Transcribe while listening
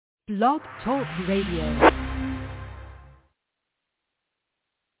Blog Talk Radio.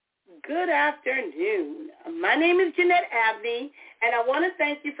 Good afternoon. My name is Jeanette Abney, and I want to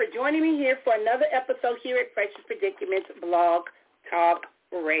thank you for joining me here for another episode here at Precious Predicaments Blog Talk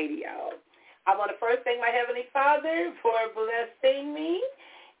Radio. I want to first thank my Heavenly Father for blessing me,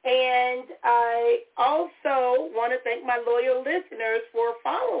 and I also want to thank my loyal listeners for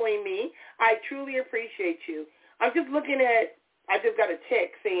following me. I truly appreciate you. I'm just looking at, I just got a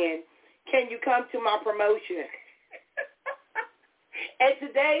text saying, can you come to my promotion? And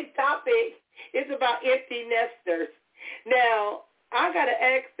today's topic is about empty nesters. Now, I got to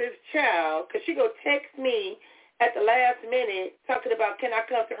ask this child, because she going to text me at the last minute talking about can I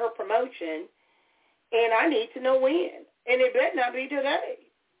come to her promotion, and I need to know when. And it better not be today.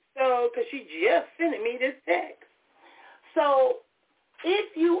 So, because she just sent me this text. So,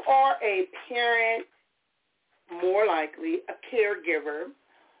 if you are a parent, more likely a caregiver,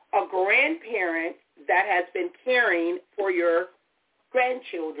 a grandparent that has been caring for your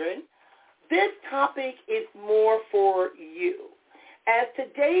grandchildren, this topic is more for you. As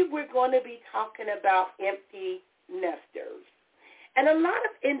today we're going to be talking about empty nesters. And a lot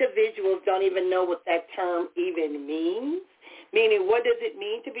of individuals don't even know what that term even means, meaning what does it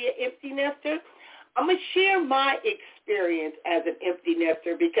mean to be an empty nester? I'm going to share my experience as an empty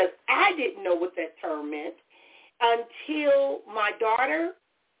nester because I didn't know what that term meant until my daughter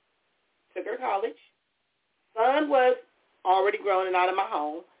took her to college. Son was already grown and out of my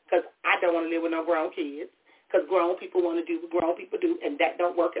home because I don't want to live with no grown kids because grown people want to do what grown people do, and that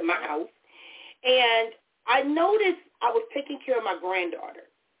don't work in my house. And I noticed I was taking care of my granddaughter,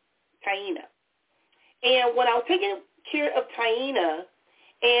 Taina. And when I was taking care of Taina,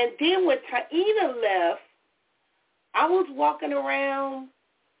 and then when Taina left, I was walking around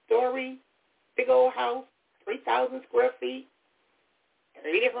Story, big old house, 3,000 square feet,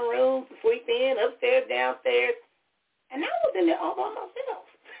 3 different rooms to sleep in, upstairs, downstairs. And I was in there all by myself.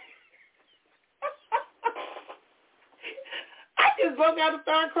 I just broke out and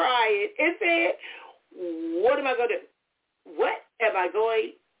started crying and said, what am I going to do? What am I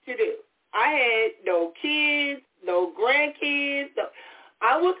going to do? I had no kids, no grandkids.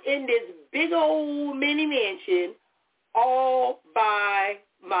 I was in this big old mini mansion all by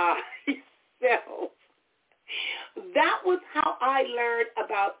myself. That was how I learned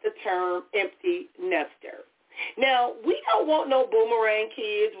about the term empty nester. Now, we don't want no boomerang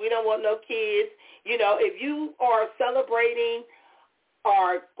kids. We don't want no kids. You know, if you are celebrating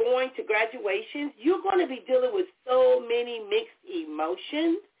or going to graduations, you're going to be dealing with so many mixed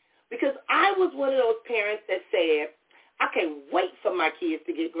emotions because I was one of those parents that said, I can't wait for my kids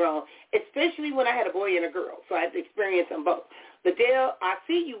to get grown, especially when I had a boy and a girl. So I had to experience them both. Liddell, I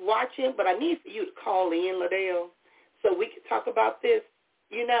see you watching, but I need for you to call in, Liddell, so we can talk about this,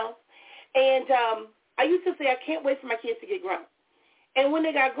 you know. And I used to say, I can't wait for my kids to get grown. And when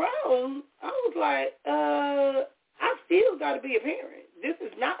they got grown, I was like, I still got to be a parent. This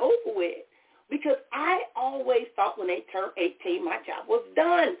is not over with. Because I always thought when they turned 18, my job was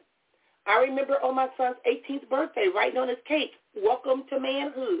done. I remember on my son's 18th birthday, writing on his cake, welcome to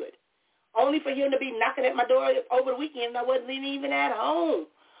manhood. Only for him to be knocking at my door over the weekend, and I wasn't even at home.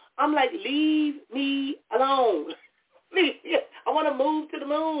 I'm like, leave me alone. I want to move to the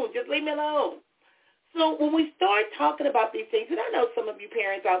moon. Just leave me alone. So when we start talking about these things, and I know some of you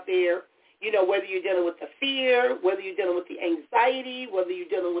parents out there, you know, whether you're dealing with the fear, whether you're dealing with the anxiety, whether you're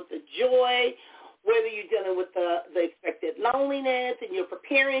dealing with the joy, whether you're dealing with the expected loneliness, and you're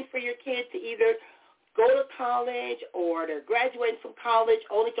preparing for your kids to either go to college or they're graduating from college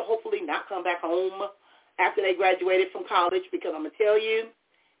only to hopefully not come back home after they graduated from college, because I'm going to tell you,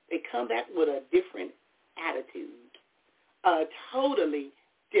 they come back with a different attitude, a totally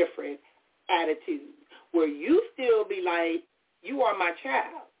different attitude, where you still be like, you are my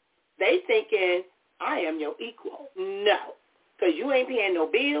child. They thinking, I am your equal. No, because you ain't paying no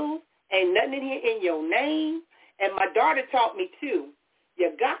bills, ain't nothing in here in your name. And my daughter taught me, too,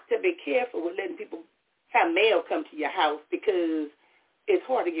 you got to be careful with letting people have mail come to your house because it's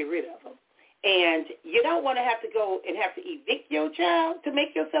hard to get rid of them. And you don't want to have to go and have to evict your child to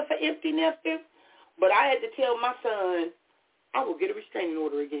make yourself an empty nester. But I had to tell my son, I will get a restraining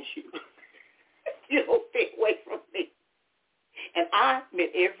order against you. You don't stay away from me. And I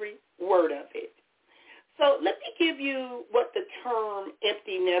meant every word of it. So let me give you what the term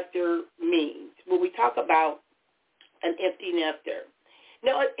empty nester means when we talk about an empty nester.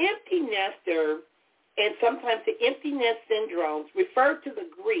 Now, an empty nester and sometimes the empty nest syndromes refer to the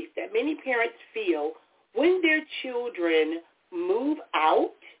grief that many parents feel when their children move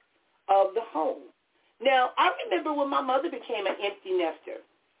out of the home. Now, I remember when my mother became an empty nester,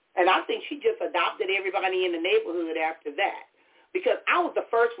 and I think she just adopted everybody in the neighborhood after that, because I was the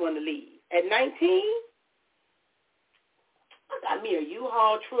first one to leave. At 19, I got me a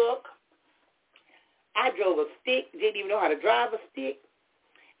U-Haul truck. I drove a stick, didn't even know how to drive a stick,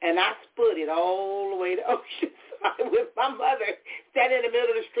 and I split it all the way to Oceanside with my mother standing in the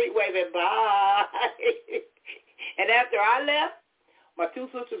middle of the street waving bye. And after I left, my two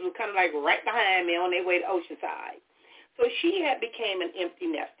sisters were kind of like right behind me on their way to Oceanside. So she had became an empty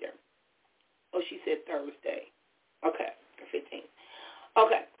nester. Oh, she said Thursday. Okay, the 15th.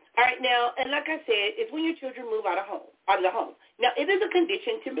 Okay. All right, now, and like I said, it's when your children move out of the home. Now, it is a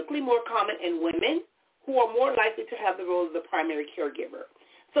condition typically more common in women who are more likely to have the role of the primary caregiver.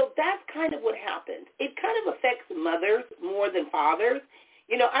 So that's kind of what happens. It kind of affects mothers more than fathers.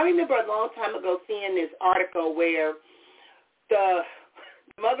 You know, I remember a long time ago seeing this article where the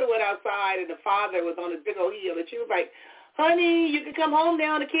mother went outside and the father was on his big old heel, and she was like, honey, you can come home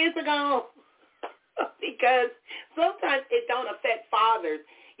now, the kids are gone. Because sometimes it don't affect fathers.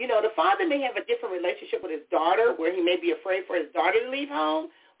 You know, the father may have a different relationship with his daughter where he may be afraid for his daughter to leave home,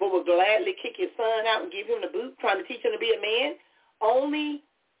 but will gladly kick his son out and give him the boot, trying to teach him to be a man, only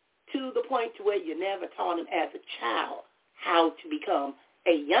to the point to where you never taught him as a child how to become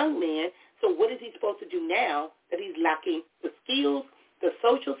a young man. So what is he supposed to do now that he's lacking the skills, the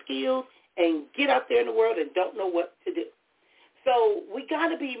social skills, and get out there in the world and don't know what to do? So we got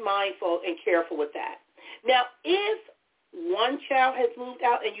to be mindful and careful with that. Now, if one child has moved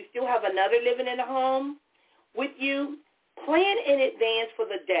out and you still have another living in the home with you, plan in advance for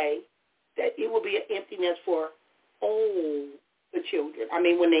the day that it will be an empty nest for all the children. I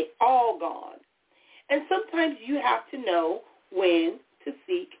mean, when they all gone. And sometimes you have to know when to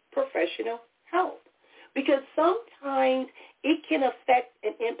seek professional help, because sometimes it can affect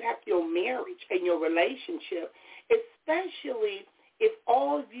and impact your marriage and your relationship, especially if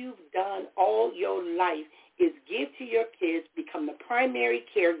all you've done all your life is give to your kids, become the primary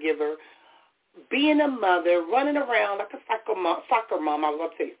caregiver, being a mother, running around like a soccer mom. I was going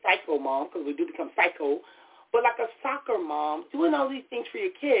to say psycho mom because we do become psycho, but like a soccer mom, doing all these things for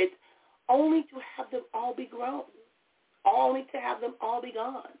your kids only to have them all be grown, only to have them all be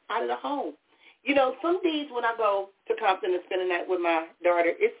gone out of the home. You know, some days when I go to Compton and spend the night with my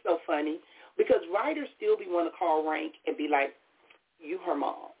daughter, it's so funny because writers still be want to call rank and be like, you her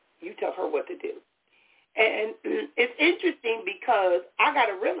mom. You tell her what to do. And it's interesting because I got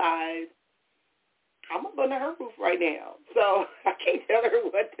to realize I'm up under her roof right now, so I can't tell her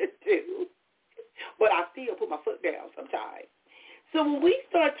what to do. But I still put my foot down sometimes. So when we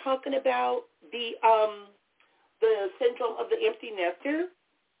start talking about the syndrome of the empty nester,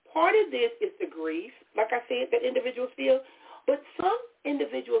 part of this is the grief, like I said, that individuals feel. But some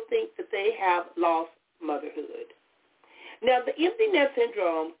individuals think that they have lost motherhood. Now, the empty nest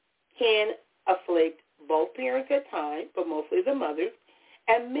syndrome can afflict both parents at times, but mostly the mothers.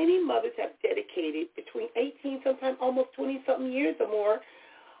 And many mothers have dedicated between 18, sometimes almost 20-something years or more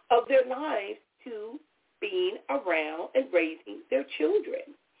of their lives to being around and raising their children.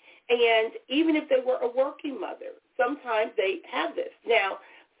 And even if they were a working mother, sometimes they have this. Now,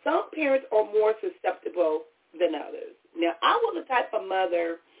 some parents are more susceptible than others. Now, I was the type of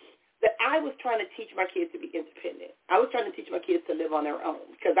mother that I was trying to teach my kids to be independent. I was trying to teach my kids to live on their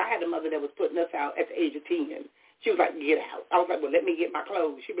own because I had a mother that was putting us out at the age of 10. She was like, get out. I was like, well, let me get my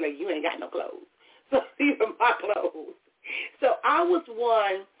clothes. She'd be like, you ain't got no clothes. So these are my clothes. So I was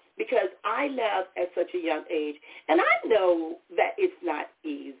one because I left at such a young age. And I know that it's not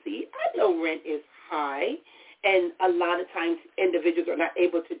easy. I know rent is high. And a lot of times individuals are not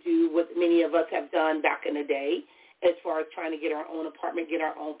able to do what many of us have done back in the day as far as trying to get our own apartment, get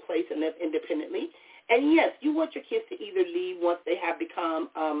our own place, and live independently. And, yes, you want your kids to either leave once they have become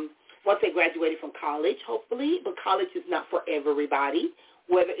once they graduated from college, hopefully, but college is not for everybody,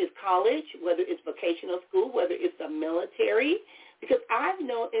 whether it's college, whether it's vocational school, whether it's the military, because I've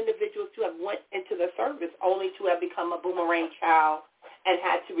known individuals who have went into the service only to have become a boomerang child and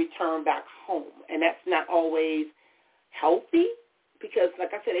had to return back home, and that's not always healthy because,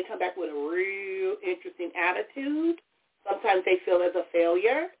 like I said, they come back with a real interesting attitude. Sometimes they feel as a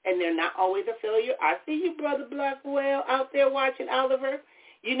failure, and they're not always a failure. I see you, Brother Blackwell, out there watching Oliver.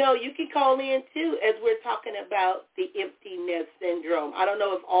 You know, you can call in, too, as we're talking about the empty nest syndrome. I don't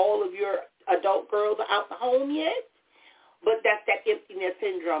know if all of your adult girls are out the home yet, but that's that empty nest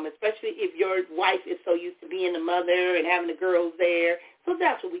syndrome, especially if your wife is so used to being a mother and having the girls there. So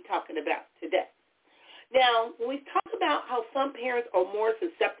that's what we're talking about today. Now, when we talk about how some parents are more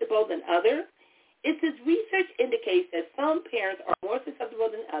susceptible than others, it says research indicates that some parents are more susceptible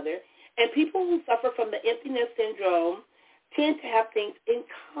than others, and people who suffer from the empty nest syndrome tend to have things in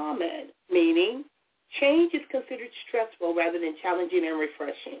common, meaning change is considered stressful rather than challenging and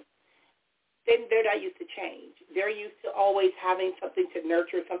refreshing. They're not used to change. They're used to always having something to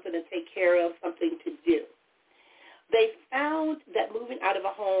nurture, something to take care of, something to do. They found that moving out of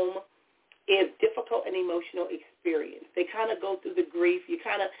a home is difficult and emotional experience. They kind of go through the grief.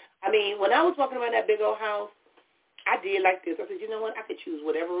 When I was walking around that big old house, I did like this. I said, you know what? I could choose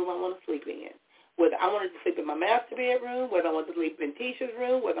whatever room I want to sleep in. Whether I wanted to sleep in my master bedroom, whether I wanted to sleep in Tisha's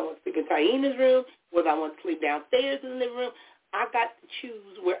room, whether I wanted to sleep in Taina's room, whether I wanted to sleep downstairs in the living room, I got to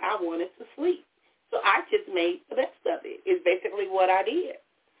choose where I wanted to sleep. So I just made the best of it, is basically what I did.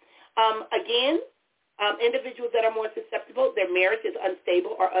 Individuals that are more susceptible, their marriage is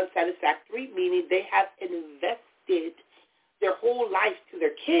unstable or unsatisfactory, meaning they have invested their whole life to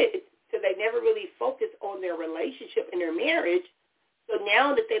their kids, so they never really focus on their relationship and their marriage. So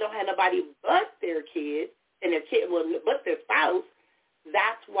now that they don't have nobody but their kids and but their spouse,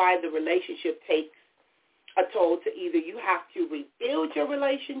 that's why the relationship takes a toll. To either you have to rebuild your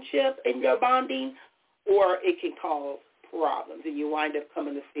relationship and your bonding, or it can cause problems, and you wind up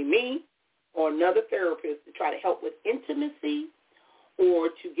coming to see me or another therapist to try to help with intimacy or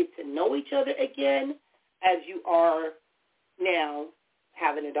to get to know each other again as you are now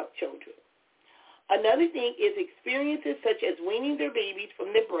having adult children. Another thing is experiences such as weaning their babies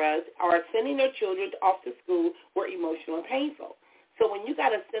from their breast or sending their children off to school were emotional and painful. So when you got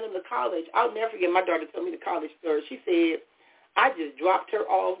to send them to college, I'll never forget, my daughter told me the college story. She said, I just dropped her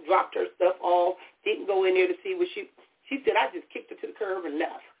stuff off, didn't go in there to see what she said, I just kicked her to the curb and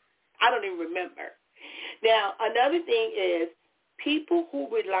left. I don't even remember. Now, another thing is people who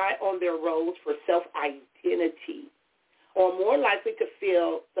rely on their roles for self-identity are more likely to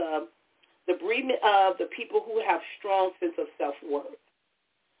feel the bereavement of the people who have strong sense of self-worth.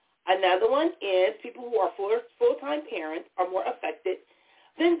 Another one is people who are full-time parents are more affected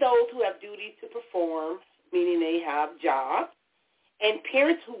than those who have duties to perform, meaning they have jobs, and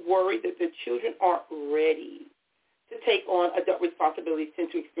parents who worry that their children aren't ready to take on adult responsibilities tend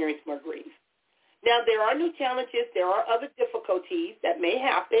to experience more grief. Now, there are new challenges. There are other difficulties that may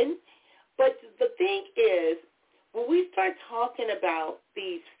happen. But the thing is, when we start talking about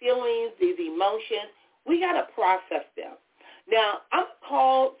these feelings, these emotions, we got to process them. Now, I've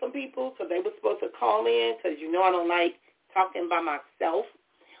called some people because they were supposed to call in because, I don't like talking by myself.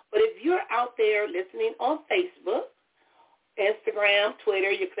 But if you're out there listening on Facebook, Instagram,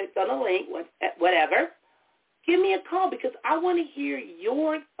 Twitter, you clicked on a link, whatever, give me a call because I want to hear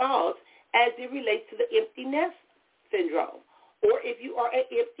your thoughts as it relates to the empty nest syndrome, or if you are an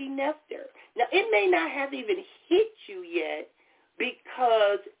empty nester. Now, it may not have even hit you yet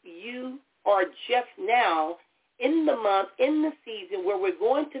because you are just now in the month, in the season where we're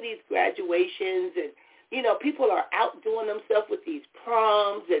going to these graduations and, people are out doing themselves with these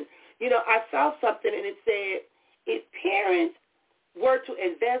proms. And, I saw something and it said if parents were to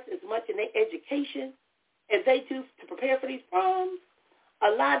invest as much in their education as they do to prepare for these proms, a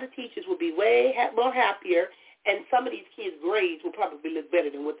lot of the teachers would be way more happier, and some of these kids' grades will probably look better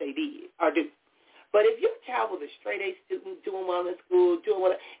than what they did or do. But if your child was a straight-A student, doing well in school,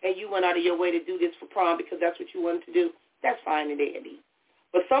 and you went out of your way to do this for prom because that's what you wanted to do, that's fine and dandy.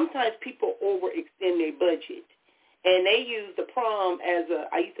 But sometimes people overextend their budget, and they use the prom as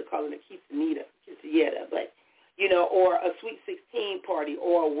I used to call it a quinceañera, but, or a sweet 16 party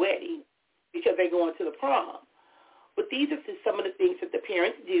or a wedding because they're going to the prom. But these are just some of the things that the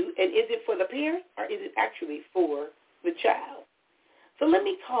parents do, and is it for the parent or is it actually for the child? So let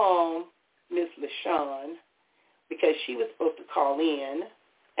me call Miss LaShawn because she was supposed to call in,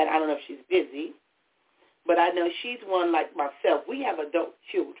 and I don't know if she's busy, but I know she's one like myself. We have adult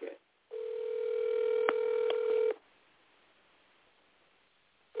children.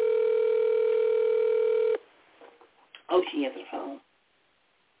 Oh, she answered the phone.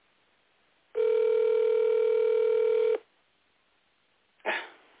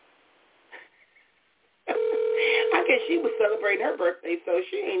 I guess she was celebrating her birthday, so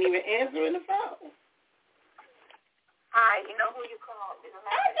she ain't even answering the phone. Hi, you know who you called?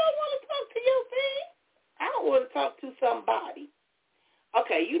 I don't want to talk to your thing. I don't want to talk to somebody.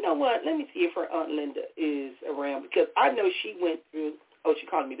 Okay, you know what? Let me see if her Aunt Linda is around because I know she went through. Oh, she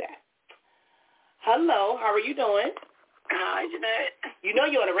called me back. Hello, how are you doing? Hi, Jeanette. You know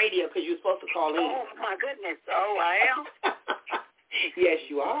you're on the radio because you were supposed to call in. Oh, my goodness. Oh, I am? Yes,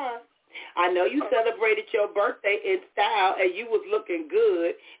 you are. I know you celebrated your birthday in style, and you was looking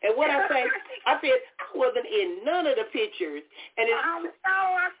good. And what I said, I wasn't in none of the pictures. And it's, I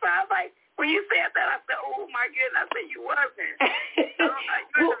saw, like, when you said that, I said, oh, my goodness. I said, you wasn't. You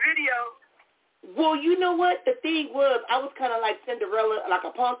in the video. Well, you know what? The thing was, I was kind of like Cinderella, like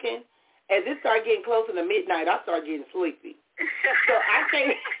a pumpkin. As it started getting closer to midnight, I started getting sleepy. So I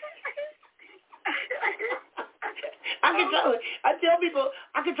can't. I tell people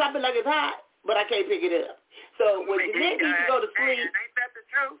I can drop it like it's hot, but I can't pick it up. So when Jeanette needs to go to sleep, ain't that the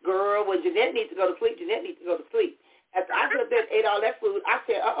truth? Girl, when Jeanette needs to go to sleep, Jeanette needs to go to sleep. After I took that, ate all that food, I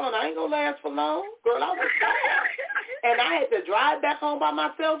said, I ain't gonna last for long. Girl, I was tired. And I had to drive back home by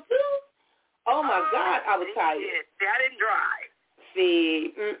myself too. Oh my God, I was tired. See, I didn't drive.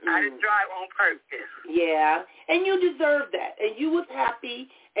 See, I didn't drive on purpose. Yeah, and you deserve that. And you was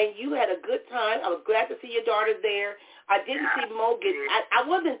happy, and you had a good time. I was glad to see your daughter there. I didn't see Mo get. I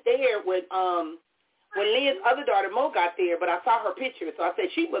wasn't there when Lynn's other daughter Mo got there, but I saw her picture, so I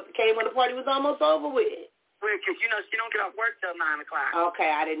said she must have came when the party was almost over with. Well, because she don't get off work till 9 o'clock. Okay,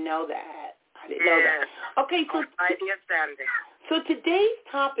 I didn't know that. Know that. Okay, so Friday and Saturday. So today's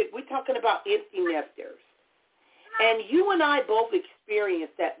topic, we're talking about empty nesters. And you and I both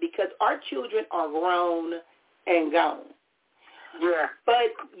experienced that because our children are grown and gone. Yeah.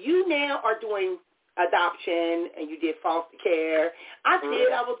 But you now are doing adoption and you did foster care. I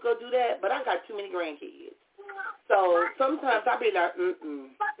said I was going to do that, but I got too many grandkids. So sometimes I'll be like,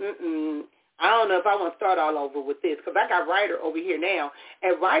 I don't know if I want to start all over with this because I got Ryder over here now,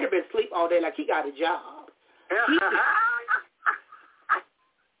 and Ryder been asleep all day like he got a job.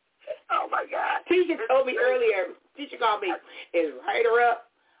 Oh, my God. Teacher told me earlier, teacher called me, is Ryder up?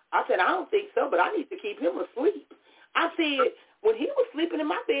 I said, I don't think so, but I need to keep him asleep. I said, when he was sleeping in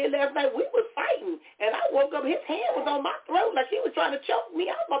my bed last night, we was fighting, and I woke up, his hand was on my throat like he was trying to choke me.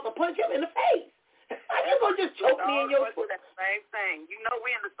 I was about to punch him in the face. How you going to just choke me in your foot? That's the same thing. You know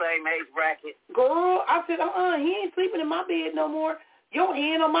we in the same age bracket. Girl, I said, he ain't sleeping in my bed no more. Your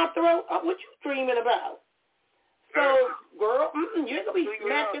hand on my throat? What you dreaming about? So, girl, you ain't going to be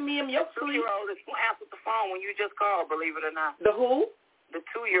smacking me in your sleep. The 2-year-old is who answered the phone when you just called, believe it or not. The who? The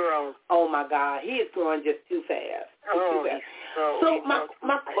 2-year-old. Oh, my God. He is growing just too fast. Too fast. So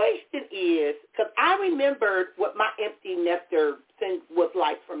my question is, because I remembered what my empty nester was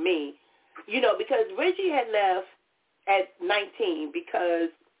like for me, because Reggie had left at 19 because,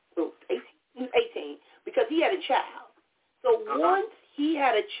 18, because he had a child. So once he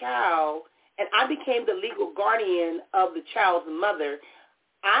had a child, and I became the legal guardian of the child's mother,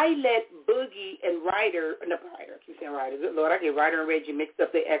 I let Boogie and Ryder, I keep saying Ryder, good Lord, I get Ryder and Reggie mixed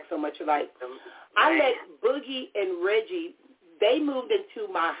up, they act so much alike. I let Boogie and Reggie, they moved into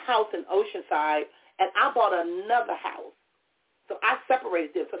my house in Oceanside, and I bought another house. So I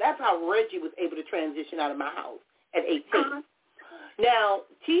separated them. So that's how Reggie was able to transition out of my house at 18. Now,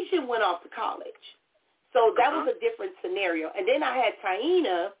 Tisha went off to college. So that was a different scenario. And then I had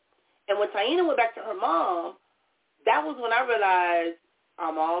Taina, and when Taina went back to her mom, that was when I realized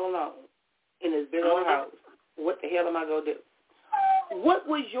I'm all alone in this big old house. What the hell am I going to do? What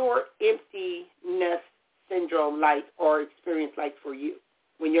was your empty nest syndrome like or experience like for you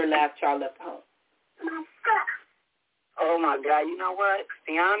when your last child left home? Oh, my God. You know what? To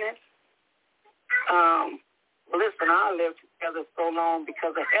be honest, listen, I lived together so long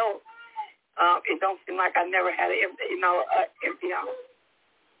because of health. It don't seem like I never had an empty house.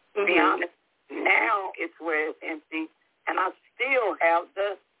 To be honest, now it's where it's empty, and I still have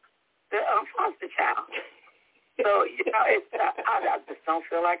the foster child. So, it's, I just don't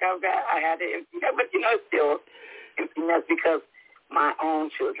feel like I had an empty house. But, it's still emptiness because my own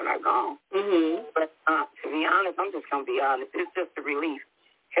children are gone. But to be honest, I'm just going to be honest. It's just a relief.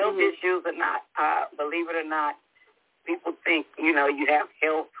 Health issues are not, believe it or not, people think, you have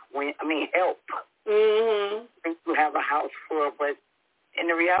help. Help. Think you have a house full, but in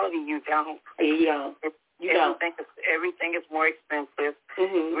the reality, you don't. Everything is more expensive.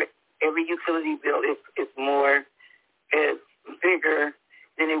 Every utility bill is bigger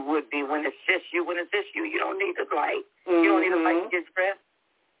than it would be when it's just you. When it's just you, you don't need a light. You don't need a light to get dressed.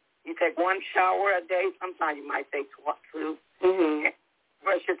 You take one shower a day. Sometimes you might take two.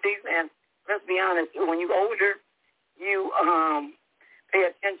 Brush your teeth, and let's be honest, when you're older, you pay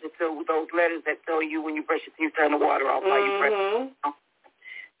attention to those letters that tell you when you brush your teeth, turn the water off while you brush your teeth.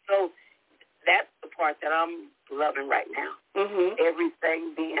 So that's the part that I'm loving right now.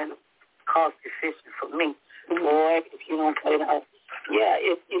 Everything being cost efficient for me. Boy, if you don't pay that,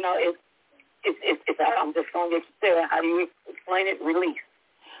 I'm just going to get you there. How do you explain it? Relief.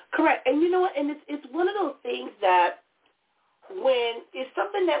 Correct. And you know what? And it's one of those things that when it's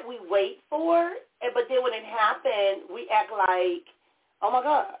something that we wait for, but then when it happens, we act like, oh, my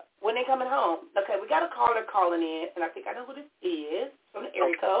God, when they coming home? Okay, we got a caller calling in, and I think I know who this is from the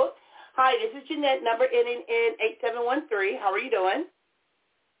area code. Hi, this is Jeanette, number ending in 8713. How are you doing?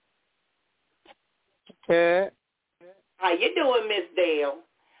 Good. How you doing, Miss Dale?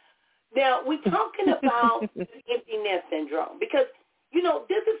 Now, we're talking about empty nest syndrome because, you know,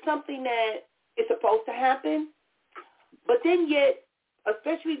 this is something that is supposed to happen, but then yet,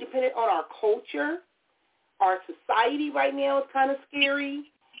 especially depending on our culture, our society right now is kind of scary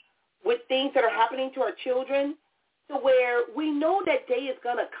with things that are happening to our children, to where we know that day is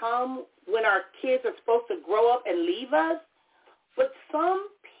going to come when our kids are supposed to grow up and leave us, but some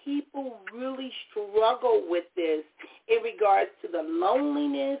people really struggle with this in regards to the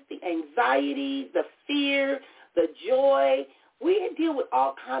loneliness, the anxiety, the fear, the joy. We deal with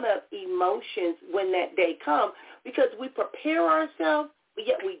all kind of emotions when that day comes because we prepare ourselves, but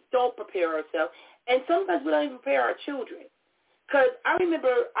yet we don't prepare ourselves. And sometimes we don't even prepare our children. Because I remember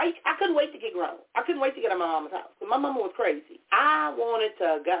I couldn't wait to get grown. I couldn't wait to get out of my mama's house. My mama was crazy. I wanted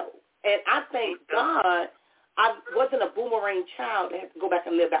to go. And I thank God I wasn't a boomerang child that had to go back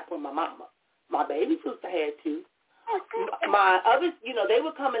and live back with my mama. My baby sister had to. My others, you know, they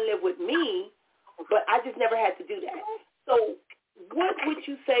would come and live with me, but I just never had to do that. So what would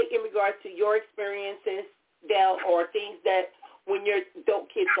you say in regards to your experiences, Del, or things that when your adult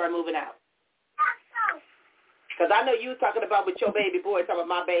kids start moving out? Because I know you talking about with your baby boy, talking about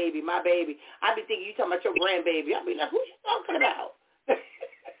my baby. I be thinking you talking about your grandbaby. I be like, who you talking about?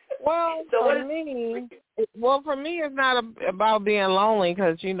 Well, so for me, it's not about being lonely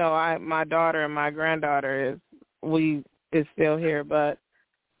because, you know, my daughter and my granddaughter is still here. But,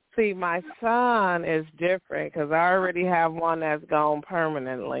 see, my son is different because I already have one that's gone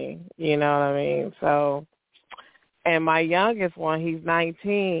permanently, you know what I mean? So, and my youngest one, he's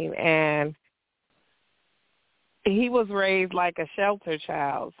 19, and he was raised like a shelter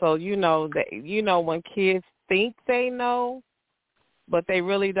child. So, you know, when kids think they know, but they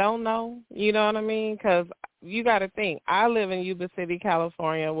really don't know, you know what I mean? Because you got to think, I live in Yuba City,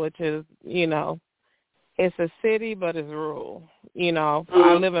 California, which is, you know, it's a city, but it's rural. You know,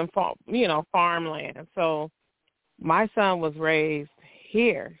 I live in, farmland. So my son was raised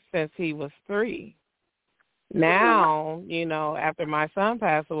here since he was 3. Now, you know, after my son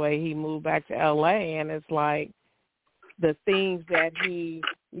passed away, he moved back to L.A., and it's like the things that he,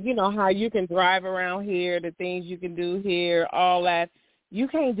 you know, how you can drive around here, the things you can do here, all that. You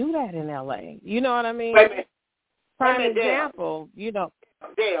can't do that in L.A. You know what I mean? Prime example, you know.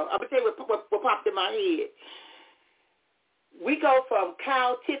 Dale, I'm going to tell you what popped in my head. We go from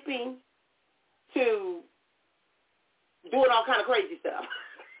cow tipping to doing all kind of crazy stuff.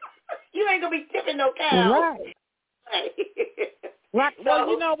 You ain't going to be tipping no cow. Right. Right. Well,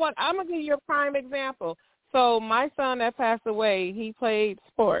 you know what? I'm going to give you a prime example. So my son that passed away, he played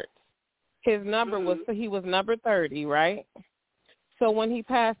sports. His number he was number 30, right? So when he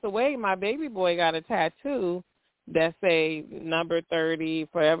passed away, my baby boy got a tattoo that say number 30,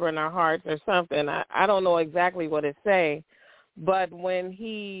 forever in our hearts or something. I don't know exactly what it say. But when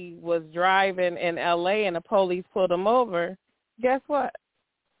he was driving in L.A. and the police pulled him over, guess what?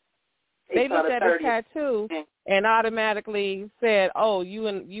 They looked at his tattoo and automatically said, "Oh, you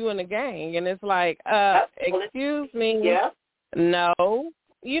in the gang." And it's like, excuse me, no.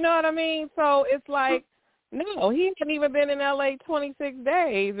 You know what I mean? So it's like, no, he hadn't even been in L.A. 26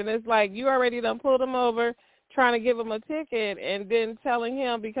 days. And it's like, you already done pulled him over trying to give him a ticket and then telling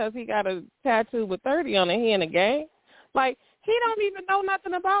him because he got a tattoo with 30 on it, he in a gang. Like, he don't even know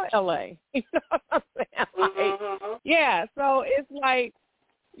nothing about L.A. You know what I'm saying? Like, yeah, so it's like,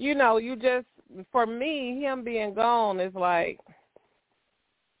 you know, you just, for me, him being gone is like,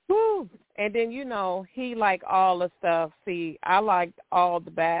 whew. And then, you know, he liked all the stuff. See, I liked all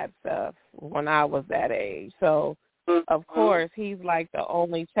the bad stuff when I was that age. So, of course, he's like the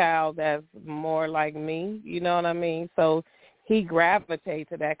only child that's more like me. You know what I mean? So he gravitates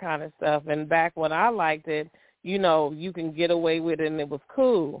to that kind of stuff. And back when I liked it, you know, you can get away with it and it was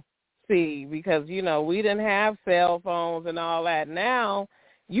cool. See, because, you know, we didn't have cell phones and all that. Now,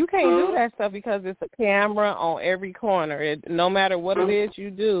 you can't do that stuff because it's a camera on every corner. No matter what it is you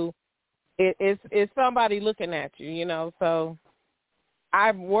do, it's somebody looking at you, you know. So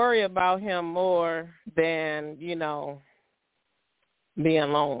I worry about him more than, you know,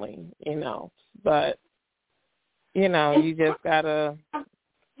 being lonely, you know. But, you know, you just got to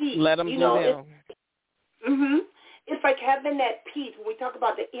let him do them. It's like having that peace when we talk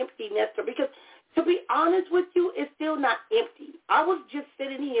about the empty nester, because to be honest with you, it's still not empty. I was just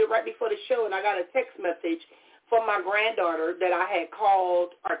sitting here right before the show, and I got a text message from my granddaughter that I had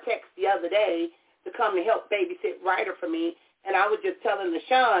called or text the other day to come and help babysit Ryder for me. And I was just telling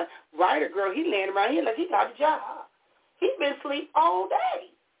LaShawn, Ryder, girl, he laying around here like he got a job. He's been asleep all day.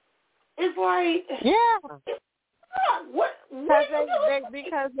 It's like,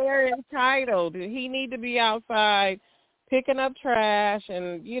 Because they're entitled. He need to be outside picking up trash,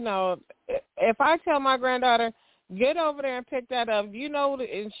 and if I tell my granddaughter, get over there and pick that up,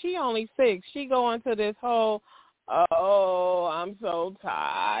 and she only 6, she go into this whole, oh, I'm so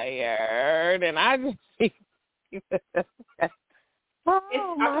tired, and I just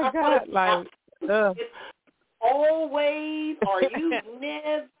oh my God, like, always, or you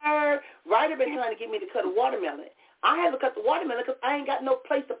never. Ryder been trying to get me to cut a watermelon. I haven't cut the watermelon because I ain't got no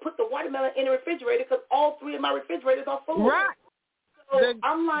place to put the watermelon in the refrigerator because all 3 of my refrigerators are full. Right. So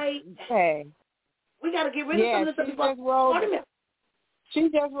I'm like, hey, we got to get rid of some of this stuff. Watermelon. She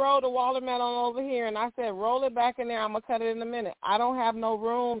just rolled a watermelon over here, and I said, roll it back in there. I'm going to cut it in a minute. I don't have no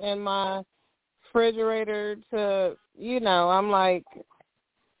room in my refrigerator to, I'm like,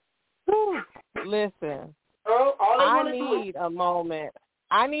 listen, I need a moment.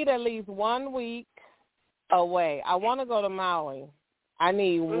 I need at least 1 week away. I want to go to Maui. I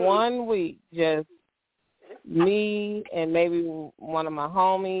need 1 week, just me and maybe one of my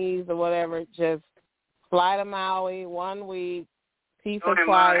homies or whatever, just fly to Maui 1 week, peace and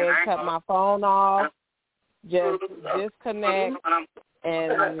quiet, cut my phone off, just disconnect,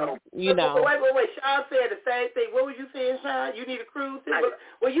 and, Wait. Sean said the same thing. What was you saying, Sean? You need a cruise?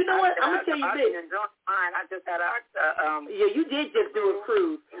 Well, you know what? I'm going to tell you this. I just had yeah, you did just do a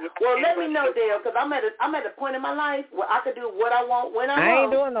cruise. Well, let me know, Dale, because I'm at a point in my life where I can do what I want when I want. I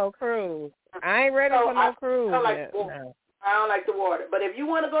ain't doing no cruise. I ain't ready for no cruise yet. I don't like the water. But if you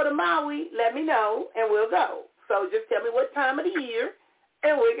want to go to Maui, let me know, and we'll go. So just tell me what time of the year,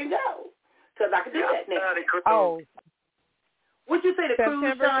 and we can go. Because I can do that now. Oh. What'd you say, the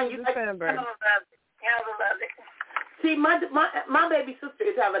cruise, Sean? You December. See, my baby sister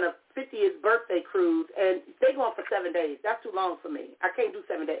is having a 50th birthday cruise, and they going for 7 days. That's too long for me. I can't do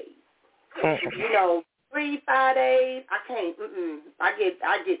 7 days. 3-5 days, I can't. I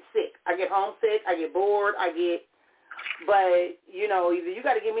get sick. I get homesick. I get bored. But either you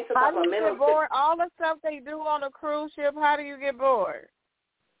got to give me some type of mental. How do you get bored? All the stuff they do on a cruise ship. How do you get bored?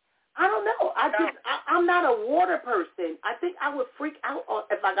 I don't know. I'm not a water person. I think I would freak out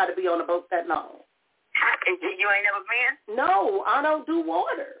if I got to be on a boat that long. You ain't never been? No, I don't do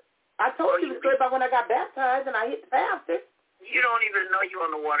water. I told you the story about when I got baptized and I hit the pastor. You don't even know you're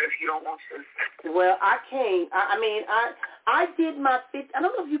on the water if you don't want to. Well, I came. I did my 50th. I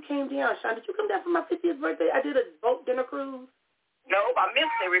don't know if you came down, Sean. Did you come down for my 50th birthday? I did a boat dinner cruise. No, I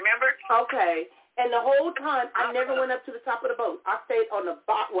missed it, remember? Okay. And the whole time, I never went up to the top of the boat. I stayed on the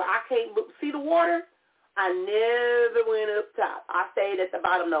bottom where I can't see the water. I never went up top. I stayed at the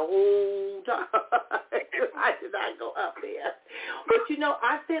bottom the whole time. I did not go up there. But,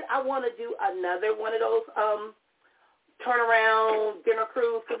 I said I want to do another one of those turnaround dinner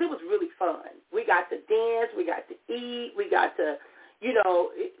cruise because it was really fun. We got to dance. We got to eat. We got to,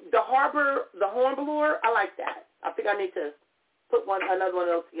 the harbor, the Hornblower, I like that. I think I need to put another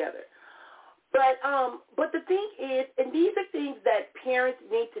one of those together. But the thing is, and these are things that parents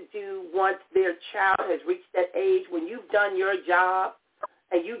need to do once their child has reached that age, when you've done your job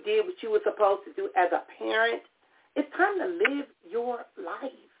and you did what you were supposed to do as a parent, it's time to live your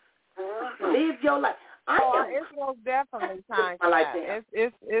life. Live your life. It's most definitely time for that.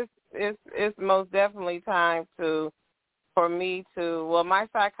 It's most definitely time for me to, well, my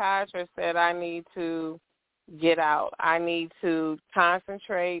psychiatrist said I need to get out. I need to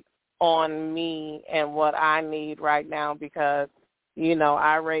concentrate on me and what I need right now because,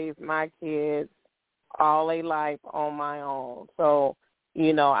 I raised my kids all their life on my own. So,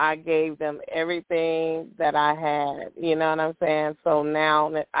 I gave them everything that I had, you know what I'm saying? So now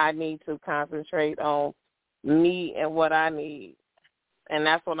that I need to concentrate on me and what I need. And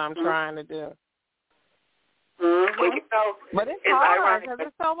that's what I'm trying to do. But it's hard because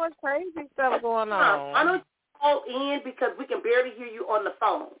there's so much crazy stuff going on. I don't call in because we can barely hear you on the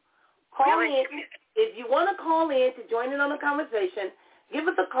phone. Call in. If you want to call in to join in on the conversation, give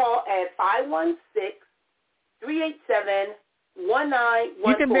us a call at 516-387-1914.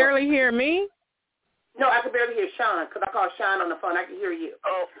 You can barely hear me? No, I can barely hear Sean because I called Sean on the phone. I can hear you.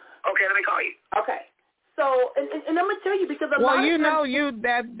 Oh, okay, let me call you. Okay. So, and I'm going to tell you because a lot of times,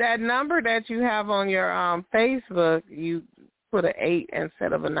 that number that you have on your Facebook, you put an 8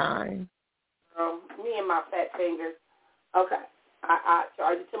 instead of a 9. Me and my fat fingers. Okay. I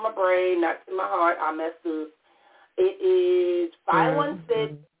charge it to my brain, not to my heart. I messed up. It is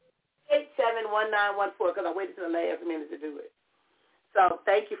 516-887-1914 because I waited till the last minute to do it. So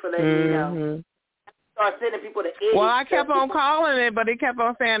thank you for letting me know. Start sending people to Eddie. Well, I kept on calling it, but it kept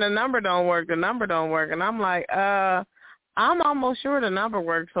on saying the number don't work. And I'm like, I'm almost sure the number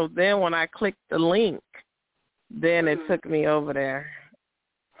works. So then when I clicked the link, then it took me over there.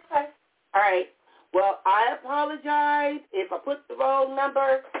 Okay. All right. Well, I apologize if I put the wrong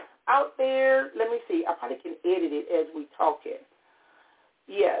number out there. Let me see. I probably can edit it as we talk it.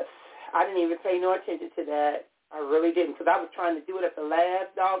 Yes. I didn't even pay no attention to that. I really didn't, because I was trying to do it at the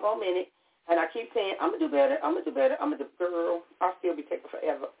last doggone minute, and I keep saying, I'm going to do better, I'm going to do better, I'm going to do girl. I'll still be taking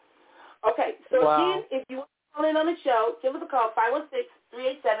forever. Okay, so again, if you want to call in on the show, give us a call,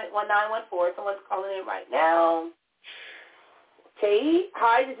 516-387-1914. Someone's calling in right now. Okay,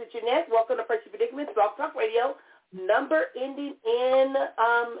 hi, this is Jeanette. Welcome to Pressure Predicaments, Blog Talk Radio, number ending in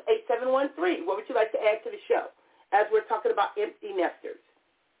 8713. What would you like to add to the show as we're talking about empty nesters?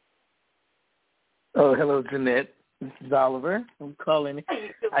 Oh, hello, Jeanette. This is Oliver. I'm calling. How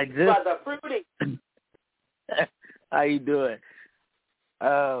you doing, brother Fruity? How you doing?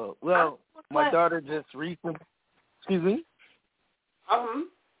 Well, my daughter just recently. Excuse me. I'm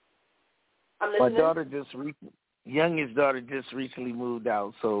listening. My daughter youngest daughter just recently moved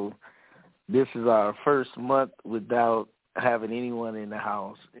out, so this is our first month without having anyone in the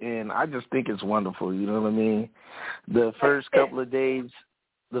house, and I just think it's wonderful. You know what I mean? The first couple of days,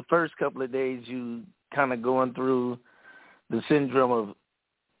 you kind of going through the syndrome of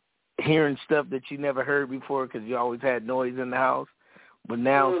hearing stuff that you never heard before because you always had noise in the house. But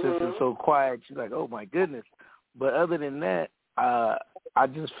now, since it's so quiet, you're like, oh, my goodness. But other than that, I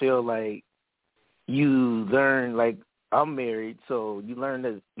just feel like you learn, like I'm married, so you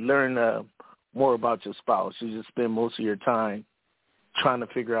learn more about your spouse. You just spend most of your time trying to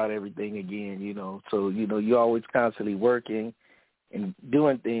figure out everything again, you know. So, you know, you're always constantly working and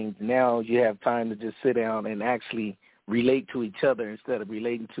doing things. Now you have time to just sit down and actually relate to each other instead of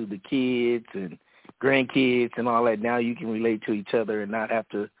relating to the kids and grandkids and all that. Now you can relate to each other and not have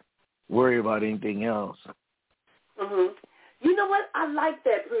to worry about anything else. You know what? I like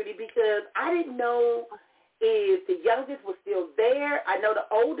that, Prudy, because I didn't know if the youngest was still there. I know the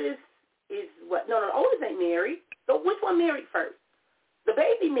oldest is what? No, the oldest ain't married. So which one married first? The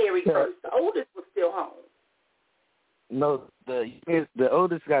baby married first. The oldest was still home. No, the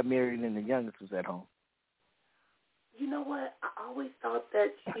oldest got married and the youngest was at home. You know what? I always thought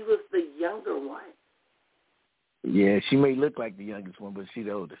that she was the younger one. Yeah, she may look like the youngest one, but she's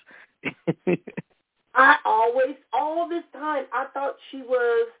the oldest. All this time, I thought she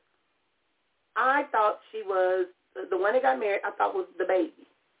was the one that got married. I thought was the baby.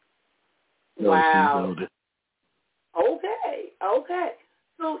 No, wow. She's older. Okay.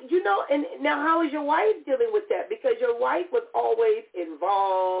 So, you know, and now how is your wife dealing with that? Because your wife was always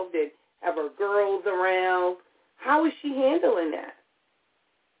involved and have her girls around. How is she handling that?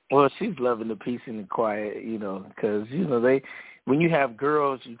 Well, she's loving the peace and the quiet, you know, because, you know, when you have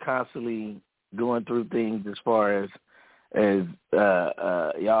girls, you constantly going through things as far as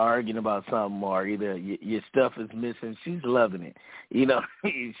y'all arguing about something or either your stuff is missing. She's loving it. You know,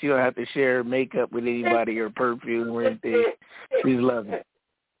 she don't have to share makeup with anybody or perfume or anything. She's loving it.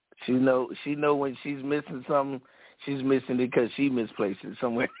 She know when she's missing something, she's missing it because she misplaced it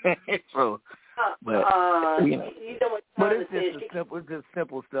somewhere. So, but you know, but it's just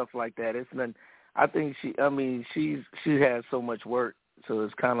simple stuff like that. It's nothing. I think she has so much work, so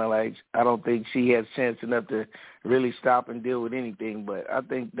it's kind of like I don't think she has chance enough to really stop and deal with anything. But I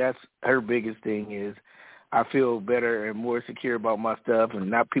think that's her biggest thing is I feel better and more secure about my stuff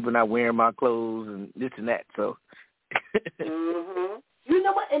and people not wearing my clothes and this and that. So. You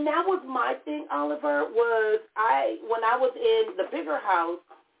know what? And that was my thing, Oliver, when I was in the bigger house,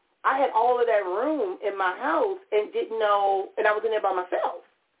 I had all of that room in my house and didn't know, and I was in there by myself.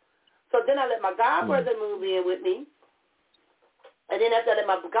 So then I let my godbrother move in with me. And then after I let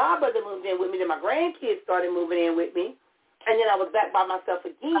my godbrother move in with me, then my grandkids started moving in with me. And then I was back by myself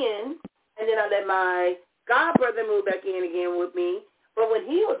again. And then I let my godbrother move back in again with me. But when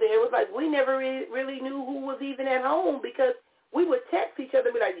he was there, it was like we never really knew who was even at home because we would text each other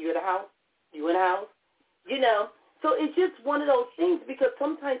and be like, you in the house? You in the house? You know? So it's just one of those things because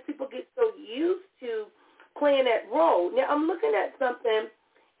sometimes people get so used to playing that role. Now, I'm looking at something,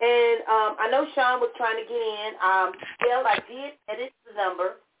 and I know Sean was trying to get in. I did edit the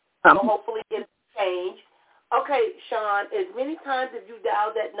number, so hopefully it'll change. Okay, Sean, as many times as you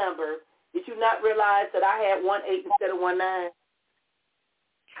dialed that number, did you not realize that I had 1-8 instead of 1-9?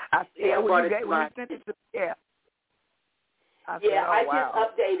 I just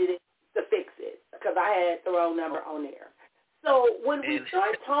updated it to fix it because I had the wrong number on there. So when we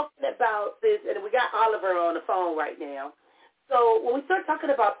start talking about this, and we got Oliver on the phone right now, so when we start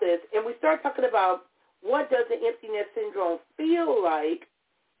talking about this and we start talking about what does the emptiness syndrome feel like,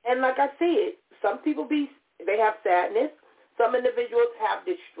 and like I said, some people they have sadness, some individuals have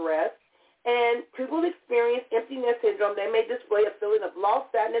distress, And people experience emptiness syndrome. They may display a feeling of loss,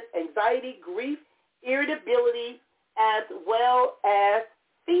 sadness, anxiety, grief, irritability, as well as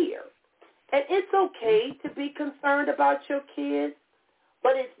fear. And it's okay to be concerned about your kids,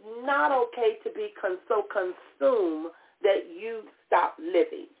 but it's not okay to be so consumed that you stop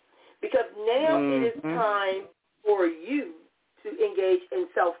living. Because now it is time for you to engage in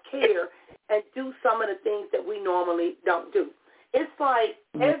self-care and do some of the things that we normally don't do. It's like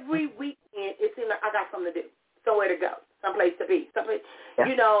every weekend it seems like I got something to do, somewhere to go, someplace to be, someplace,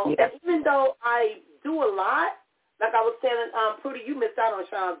 you know. And even though I do a lot, like I was telling Prudy, you missed out on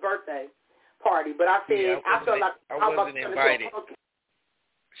Sean's birthday party, but I said I felt like I wasn't invited.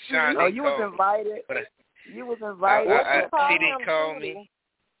 Sean, oh, you was invited. You was invited. She didn't call me.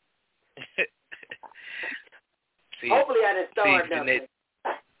 See, hopefully I didn't start nothing.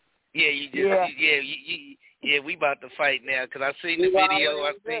 Yeah, we about to fight now because I seen the video.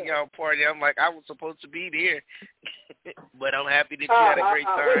 I seen y'all party. I'm like, I was supposed to be there, but I'm happy that you had a great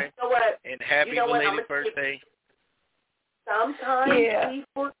time and happy belated birthday. Sometimes we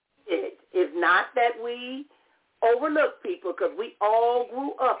forget. It's not that we overlook people because we all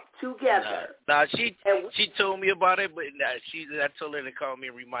grew up together. She told me about it, but I told her to call me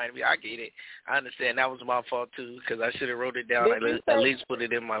and remind me. I get it. I understand that was my fault too because I should have wrote it down. At least put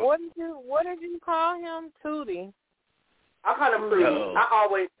it in my. What did you call him, Tootie? I call him Tootie. No. I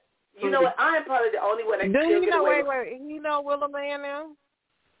always. You know what? I am probably the only one that can do you know? Wait. You know Willow Man now?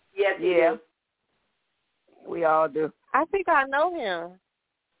 Yes, he do. We all do. I think I know him.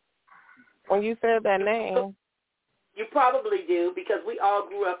 When you said that name. You probably do because we all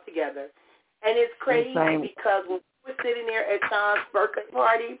grew up together. And it's crazy because when we were sitting there at Sean's birthday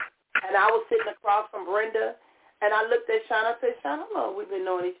party and I was sitting across from Brenda and I looked at Sean, I said, Sean, how long we've been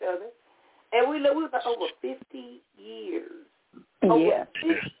knowing each other? And we was like over 50 years. Over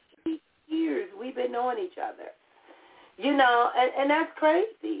 50 years we've been knowing each other. You know, and that's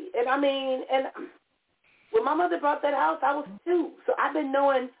crazy. And I mean, and when my mother bought that house, I was 2. So I've been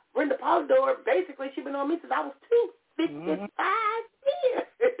knowing Brenda Polidor, basically she's been knowing me since I was 2. 55 years.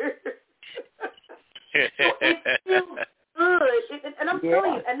 So it's still good. And I'm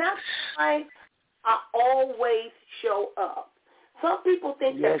telling you, and that's why I always show up. Some people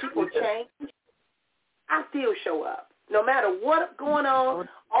think that people change. I still show up. No matter what's going on,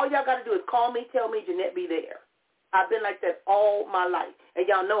 all y'all got to do is call me, tell me, Jeanette be there. I've been like that all my life. And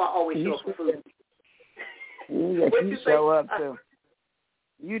y'all know I always show up for food. Yes, you show up, too.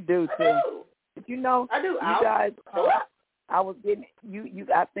 You do, too. But you know, I do. You guys, I was getting you.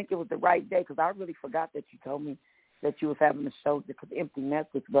 I think it was the right day because I really forgot that you told me that you was having a show because empty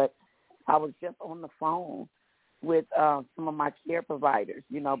message. But I was just on the phone with some of my care providers,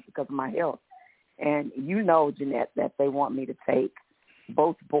 you know, because of my health. And you know, Jeanette, that they want me to take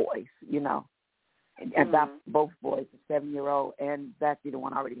both boys, you know, and adopt both boys, the 7-year-old and actually the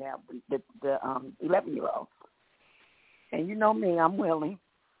one I already have, the 11-year-old. And you know me, I'm willing.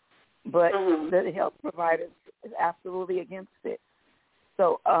 But the health providers is absolutely against it.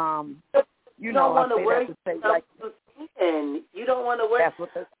 So, you know, I say that to say, like, you don't want to wear. That's what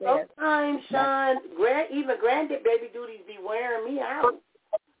they said. Sometimes, Sean, even granddad baby duties be wearing me out.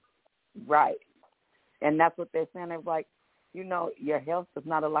 Right. And that's what they're saying. It's like, you know, your health does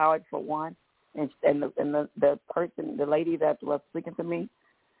not allow it for one. And the person, the lady that was speaking to me,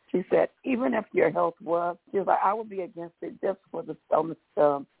 she said, even if your health was, she was like, I would be against it just for the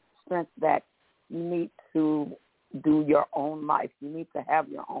strength that you need to do your own life. You need to have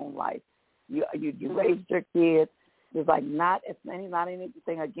your own life. You raised your kids. There's like not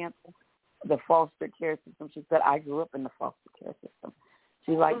anything against the foster care system. She said, I grew up in the foster care system.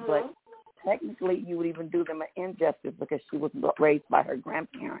 She's like, but technically you would even do them an injustice because she was raised by her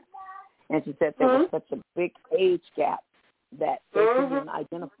grandparents. And she said there was such a big age gap that they couldn't even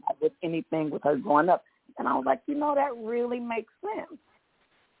identify with anything with her growing up. And I was like, you know, that really makes sense.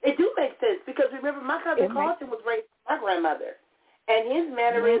 It do make sense because remember my cousin Carlton was raised by my grandmother, and his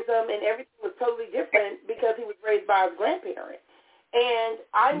mannerism and everything was totally different because he was raised by his grandparents. And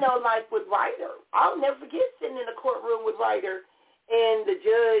I know, like with Ryder, I'll never forget sitting in the courtroom with Ryder, and the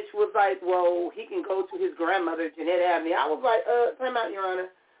judge was like, "Well, he can go to his grandmother, Jeanette Abney." I was like, time out, Your Honor.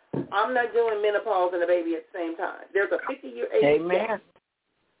 I'm not doing menopause and a baby at the same time. There's a 50-year age gap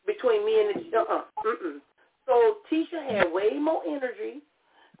between me and the So Tisha had way more energy.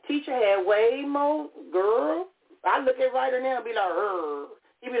 Teacher had way more, girl. I look at Ryder now and be like,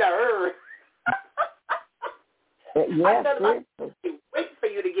 He be like, I tell him, I wait for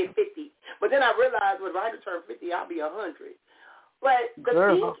you to get 50. But then I realized when Ryder turned 50, I'll be 100. But the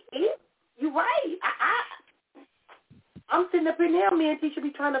thing is, you're right. I'm sitting up in there, me and teacher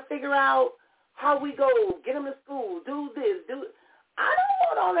be trying to figure out how we go, get them to school, do this, do. I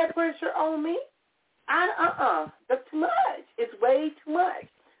don't want all that pressure on me. That's too much. It's way too much.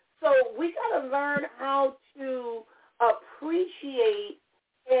 So we got to learn how to appreciate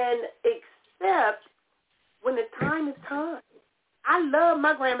and accept when the time is time. I love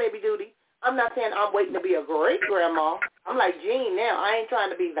my grandbaby duty. I'm not saying I'm waiting to be a great grandma. I'm like Jean now. I ain't trying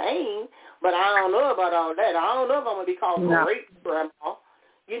to be vain, but I don't know about all that. I don't know if I'm going to be called great grandma.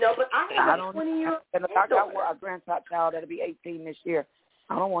 You know, but I have a 20-year-old. And if I got a grandchild that'll be 18 this year,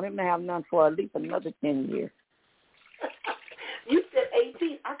 I don't want him to have none for at least another 10 years. You said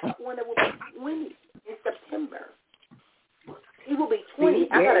 18. I got one that will be 20 in September. He will be 20.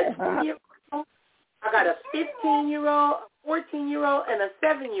 I got a 10-year-old. I got a 15-year-old, a 14-year-old, and a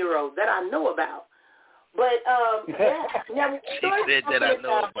 7-year-old that I know about. But, yeah. Now, she said that I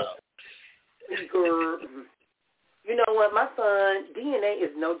know about. Girl, you know what? My son, DNA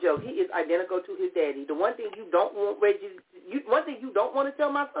is no joke. He is identical to his daddy. The one thing you don't want, Reggie, one thing you don't want to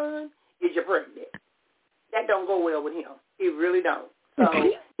tell my son is you're pregnant. That don't go well with him. He really don't. So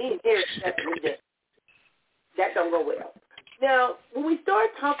he inherits that from his daddy. That don't go well. Now, when we start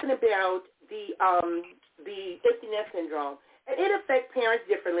talking about the empty nest syndrome, and it affects parents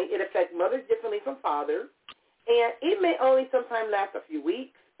differently. It affects mothers differently from fathers, and it may only sometimes last a few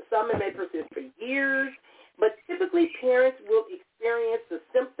weeks. Some it may persist for years. But typically, parents will experience the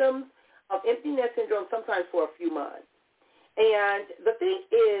symptoms of empty nest syndrome sometimes for a few months. And the thing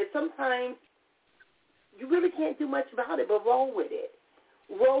is, sometimes you really can't do much about it, but roll with it.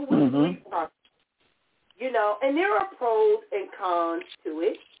 Roll with the process. You know, and there are pros and cons to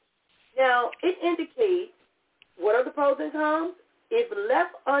it. Now, it indicates what are the pros and cons? If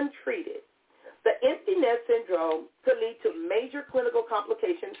left untreated, the empty nest syndrome could lead to major clinical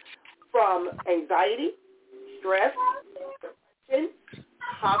complications from anxiety, stress, depression,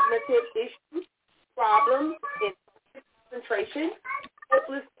 cognitive issues, problems in concentration,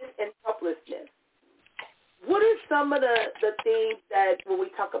 hopelessness, and helplessness. What are some of the things that when we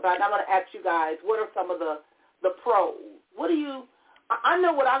talk about, and I'm going to ask you guys, what are some of the pros? What do you, I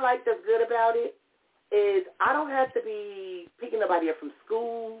know what I like that's good about it is I don't have to be picking nobody up from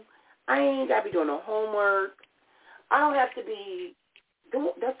school. I ain't got to be doing no homework. I don't have to be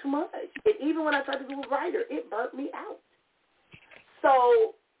doing, that's too much. And even when I tried to do a writer, it burnt me out.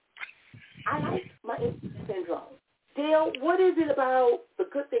 So I like my imposter syndrome. Dale, what is it about the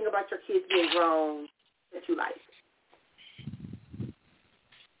good thing about your kids being grown that you like?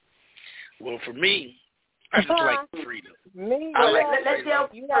 Well, for me, I just like freedom. Me, I like let's Dale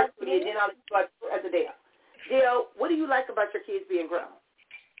first, and then I'll go as a Dale. Dale, what do you like about your kids being grown?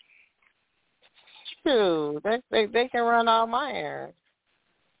 True. They can run all my errands.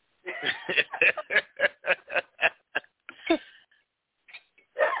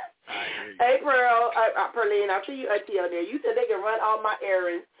 Hey, Pearl, Perlene, I see you, Auntie, on there. You said they can run all my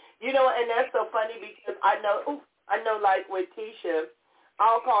errands. You know, and that's so funny because I know, like with Tisha,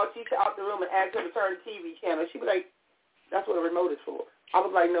 I'll call Tisha out the room and ask her to turn the TV channel. She'd be like, "That's what a remote is for." I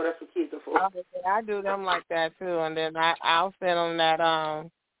was like, "No, that's what kids are for." I do them like that too, and then I'll send them that.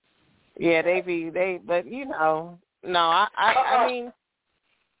 Yeah, but you know, no, I mean.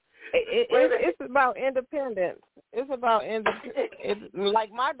 It's about independence. It's about independence.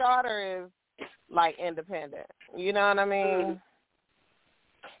 Like my daughter is like independent. You know what I mean?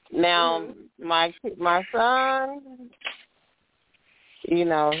 Now my son, you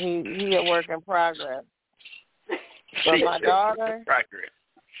know, he a work in progress. But my daughter, progress.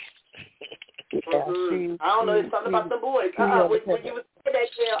 Yeah, I don't know. It's something about the boys. When you was saying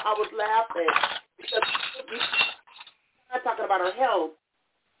that, Jill, I was laughing because I'm talking about her health.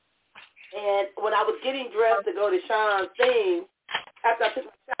 And when I was getting dressed to go to Sean's thing, after I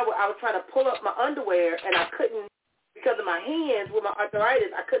took my shower, I was trying to pull up my underwear, and I couldn't, because of my hands with my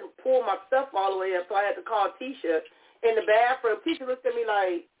arthritis, I couldn't pull my stuff all the way up, so I had to call Tisha in the bathroom. Tisha looked at me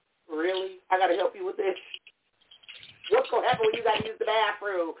like, "Really? I got to help you with this? What's going to happen when you got to use the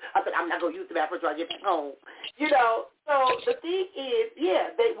bathroom?" I said, "I'm not going to use the bathroom until I get back home." You know, so the thing is,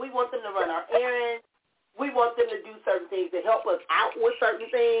 we want them to run our errands. We want them to do certain things to help us out with certain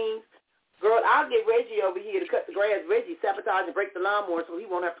things. Girl, I'll get Reggie over here to cut the grass. Reggie sabotage and break the lawnmower so he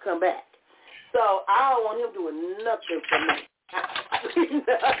won't have to come back. So I don't want him doing nothing for me.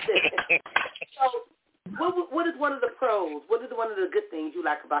 Nothing. So what is one of the pros? What is one of the good things you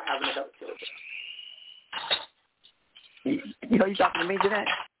like about having adult children? You know, you talking to me, Jeanette?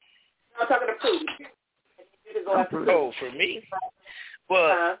 I'm talking to Prudy. Oh, for me?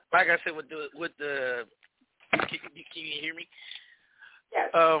 Well, like I said, with the can you hear me? Yes.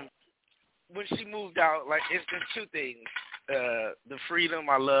 when she moved out, like it's two things: the freedom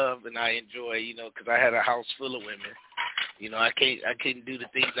I love and I enjoy, you know, because I had a house full of women. You know, I couldn't do the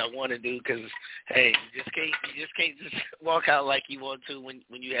things I want to do because, hey, you just can't walk out like you want to when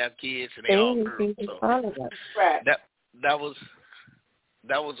you have kids and they all girls. So that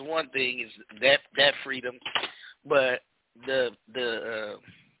was one thing, is that freedom. But the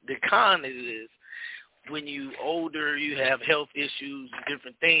con is when you older, you have health issues and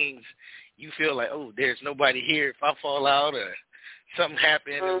different things. You feel like, oh, there's nobody here. If I fall out or something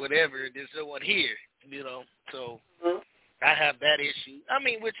happened or whatever, there's no one here. You know, so. I have that issue. I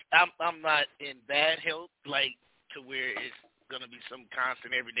mean, which I'm not in bad health, like to where it's gonna be some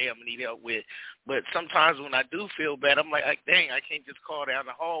constant every day I'm gonna need help with. But sometimes when I do feel bad, I'm like, dang, I can't just call down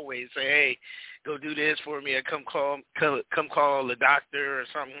the hallway and say, hey, go do this for me, or come call the doctor or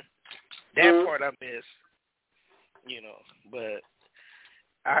something. That part I miss, you know. But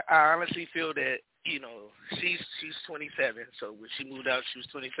I honestly feel that, you know, she's 27, so when she moved out, she was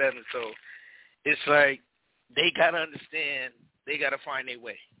 27. So it's like, they got to understand, they got to find their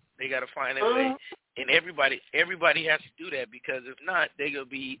way. They got to find their way. And everybody has to do that, because if not, they're going to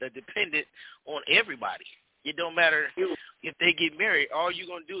be a dependent on everybody. It don't matter if they get married. All you're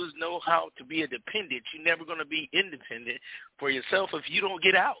going to do is know how to be a dependent. You're never going to be independent for yourself if you don't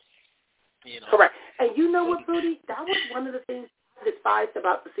get out. You know? Correct. And you know what, Booty? That was one of the things I despised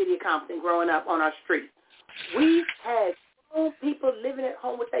about the city of Compton growing up on our street. We had people living at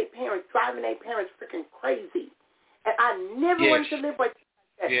home with their parents, driving their parents freaking crazy. And I never wanted to live like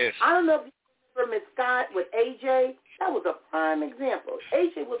that. Yes. I don't know if you remember Miss Scott with AJ. That was a prime example.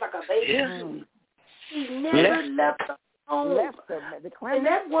 AJ was like a baby. Yeah. He never left the home. And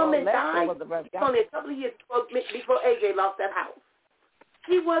that woman died only a couple of years before AJ lost that house.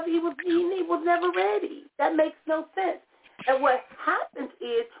 He was never ready. That makes no sense. And what happens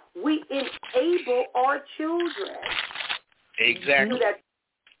is we enable our children. Exactly.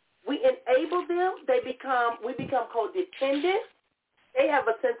 We enable them. We become codependent. They have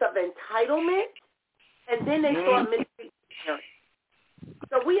a sense of entitlement, and then they start mistreating parents.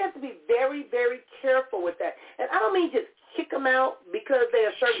 So we have to be very, very careful with that. And I don't mean just kick them out because they're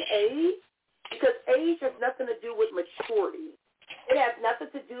a certain age, because age has nothing to do with maturity. It has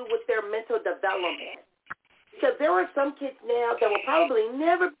nothing to do with their mental development. Because there are some kids now that will probably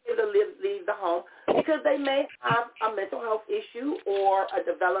never be able to leave the home because they may have a mental health issue or a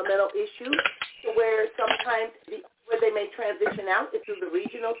developmental issue, to where sometimes where they may transition out is through the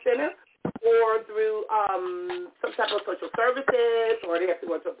regional center or through some type of social services, or they have to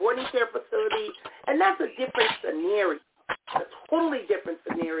go to a boarding care facility. And that's a different scenario, a totally different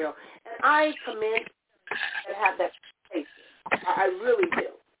scenario. And I commend that have that space. I really do.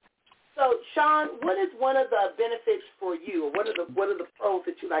 So, Sean, what is one of the benefits for you, or what are the pros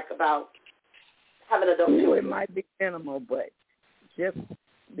that you like about having adult children? It might be minimal, but just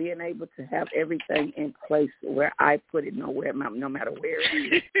being able to have everything in place where I put it, no matter where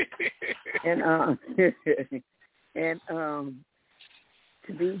it is, and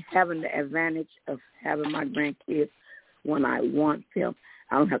to be having the advantage of having my grandkids when I want them.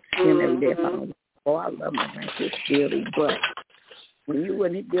 I don't have to see them every day if I don't want them. Oh, I love my grandkids dearly, but when you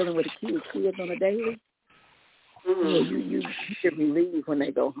weren't dealing with the kids on a daily, you should relieve when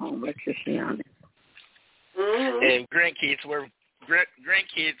they go home. Let's just be honest. And grandkids work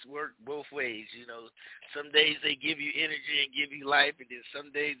both ways. You know, some days they give you energy and give you life, and then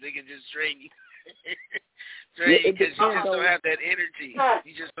some days they can just drain you. Because you just don't have that energy.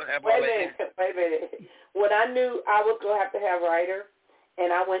 You just don't have all that energy. Wait a minute. When I knew I was going to have Ryder,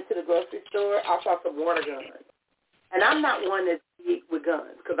 and I went to the grocery store, I saw some water guns. And I'm not one that's big with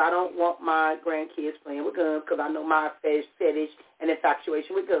guns, because I don't want my grandkids playing with guns, because I know my fetish and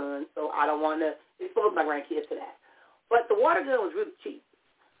infatuation with guns, so I don't want to expose my grandkids to that. But the water gun was really cheap.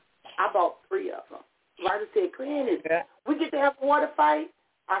 I bought 3 of them. Ryder said, Granny, we get to have a water fight?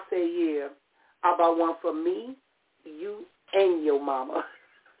 I said, yeah. I bought one for me, you, and your mama.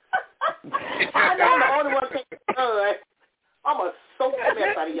 I'm the only one taking the gun. I'm going to soak the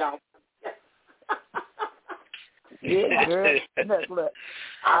mess out of y'all. Yeah, girl. Look.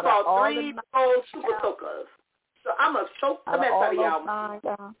 I bought 3 old super soakers. So I'm going to soak the mess out of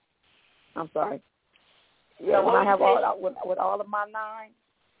y'all. I'm sorry. Yeah, when I have with all of my 9,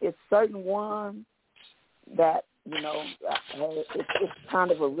 it's certain ones that, you know, it's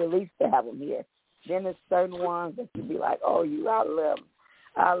kind of a relief to have them here. Then there's certain ones that you be like, oh,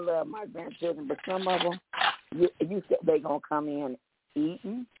 I love my grandchildren, but some of them, you said they gonna come in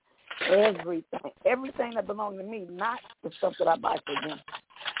eating everything that belongs to me, not the stuff that I buy for them.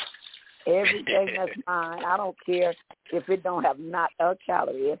 Everything that's mine. I don't care if it don't have not a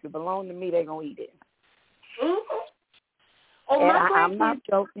calorie. If it belongs to me, they're going to eat it. Mm-hmm. Oh, and my I'm not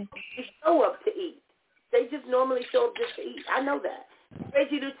joking. They show up to eat. They just normally show up just to eat. I know that.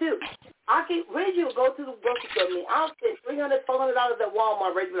 Reggie do too. Reggie will go to the grocery store with me. I'll spend $300, $400 at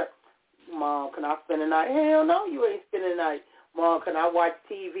Walmart. Reggie will be like, Mom, can I spend the night? Hell no, you ain't spending the night. Mom, can I watch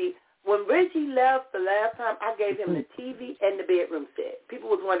TV? When Reggie left the last time, I gave him the TV and the bedroom set. People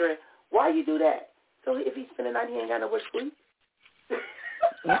was wondering, why you do that? So if he spend the night, he ain't got nowhere to sleep.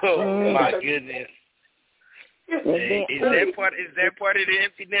 Oh, my goodness. Is that part of the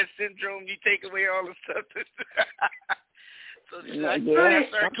empty nest syndrome? You take away all the stuff. So I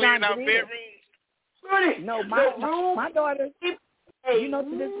start cleaning out bedrooms. No, my daughter. You know,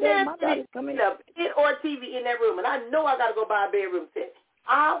 to this day, my daughter's coming up or TV in that room, and I know I got to go buy a bedroom set.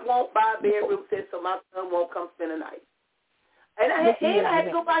 I won't buy a bedroom set so my son won't come spend the night. And I had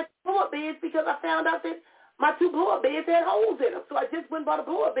to go buy blow-up beds because I found out that my 2 blow-up beds had holes in them. So I just went and bought a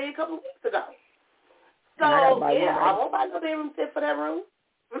blow-up bed a couple of weeks ago. So, I won't buy no bedroom set for that room.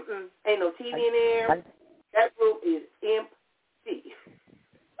 Ain't no TV in there. That room is empty.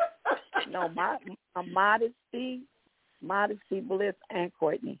 No, my Modesty, Bliss, and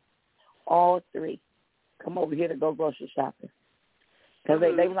Courtney, all 3, come over here to go grocery shopping. Because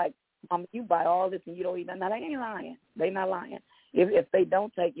they were like, Mama, you buy all this and you don't eat nothing. Now, they ain't lying. They not lying. If they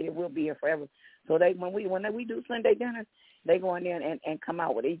don't take it, it will be here forever. So when we do Sunday dinners, they go in there and come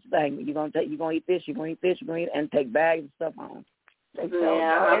out with each thing. You're gonna eat this, you're gonna eat this, you're gonna eat, and take bags and stuff home. My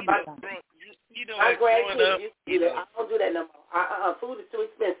grandkids used to I don't do that no more. Food is too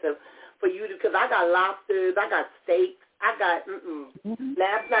expensive for you because I got lobsters, I got steaks, I got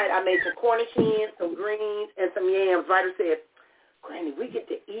Last night I made some Cornish hens, some greens, and some yams. Ryder said, Granny, we get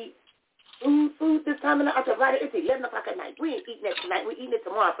to eat food this time of night. I said, Ryder, it's 11 o'clock at night. We ain't eating it tonight. We're eating it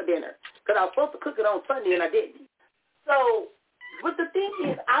tomorrow for dinner. Because I was supposed to cook it on Sunday, and I didn't. So, but the thing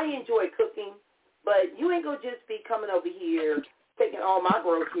is, I enjoy cooking, but you ain't going to just be coming over here taking all my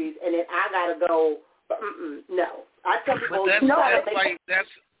groceries, and then I got to go, no. I tell people,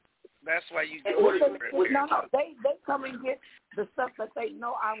 that's why you do it. No, they come and get the stuff that they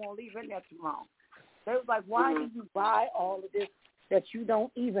know I won't leave in there too long. They was like, why did you buy all of this that you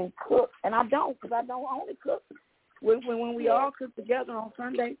don't even cook? And I don't, because I don't only cook. When we all cook together on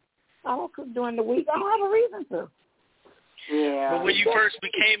Sunday, I don't cook during the week. I don't have a reason to. Yeah. But when you first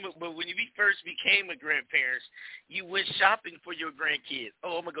became a grandparent, you went shopping for your grandkids.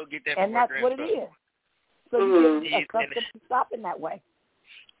 Oh, I'm gonna go get that for my grandson. And that's what it is. So you get accustomed to shopping that way.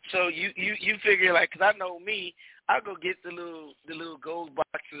 So you figure, like, because I know me, I go get the little gold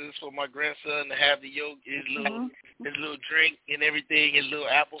boxes for my grandson to have his little drink and everything, his little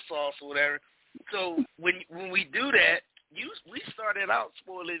applesauce or whatever. So when we do that, we started out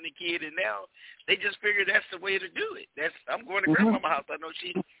spoiling the kid, and now they just figure that's the way to do it. I'm going to grandmama's house. I know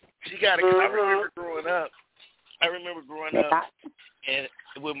she got it. Cause I remember growing up, and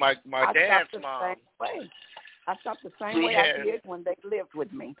with my dad's mom. I shopped the same way I did when they lived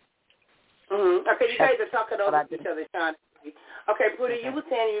with me. Okay, you guys are talking over each other, Sean. Okay, Prudy, you were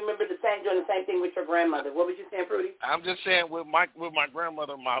saying you remember doing the same thing with your grandmother. What was you saying, Prudy? I'm just saying with my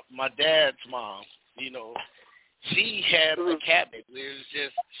grandmother, my dad's mom, you know, she had a cabinet where it was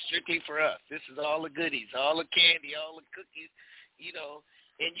just strictly for us. This is all the goodies, all the candy, all the cookies, you know,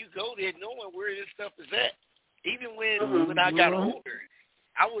 and you go there knowing where this stuff is at. Even when I got older,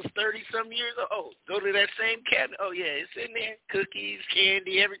 I was 30-some years old. Go to that same cabinet. Oh, yeah, it's in there. Cookies,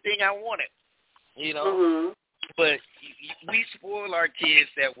 candy, everything I wanted, you know. But we spoil our kids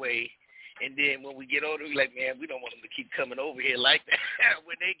that way. And then when we get older, we're like, man, we don't want them to keep coming over here like that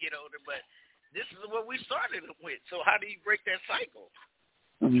when they get older. But this is what we started with. So how do you break that cycle?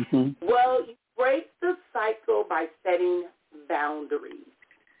 Well, you break the cycle by setting boundaries.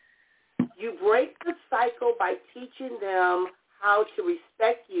 You break the cycle by teaching them how to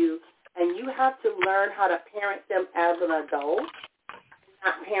respect you, and you have to learn how to parent them as an adult,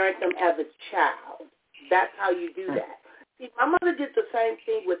 not parent them as a child. That's how you do that. See, my mother did the same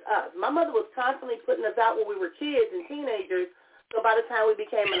thing with us. My mother was constantly putting us out when we were kids and teenagers, so by the time we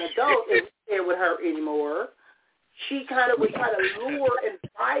became an adult, it wasn't there with her anymore. She kind of would try to lure and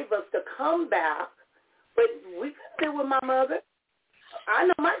drive us to come back, but we couldn't live with my mother. I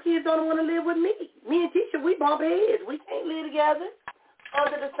know my kids don't want to live with me. Me and Tisha, we bump heads. We can't live together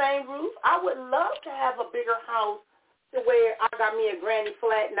under the same roof. I would love to have a bigger house to where I got me a granny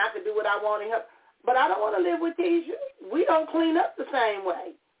flat and I could do what I want in her. But I don't want to live with Tisha. We don't clean up the same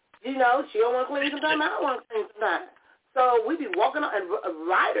way. You know, she don't want to clean sometimes, I don't want to clean sometimes. So we be walking on, and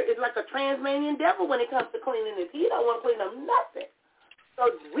Ryder is like a Transmanian devil when it comes to cleaning his. He don't want to clean up nothing. So So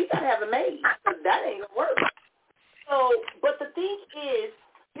we got to have a maid. That ain't going to work. So, but the thing is,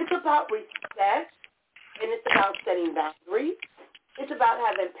 it's about respect, and it's about setting boundaries. It's about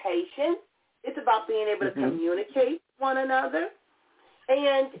having patience. It's about being able to communicate with one another.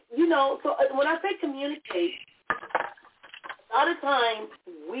 And, you know, so when I say communicate, a lot of times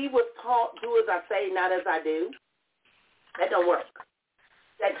we was taught do as I say, not as I do. That don't work.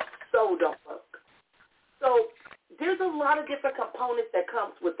 That so don't work. So there's a lot of different components that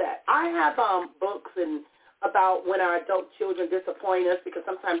comes with that. I have books and about when our adult children disappoint us, because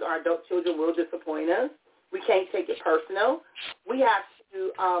sometimes our adult children will disappoint us. We can't take it personal. We have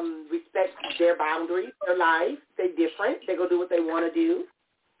to respect their boundaries, their life. They're different. They go do what they want to do.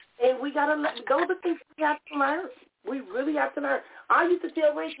 And we got to those are things we have to learn. We really have to learn. I used to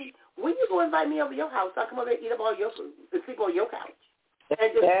tell Reggie, when you go invite me over your house, I'll come over and eat up all your food and sleep on your couch.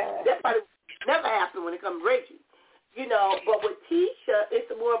 And just, that probably never happened when it comes to Reggie. You know, but with Tisha, it's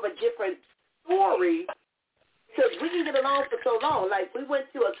more of a different story because we can get along for so long. Like, we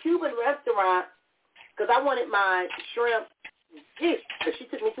went to a Cuban restaurant because I wanted my shrimp dish, but she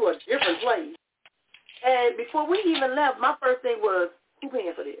took me to a different place. And before we even left, my first thing was, who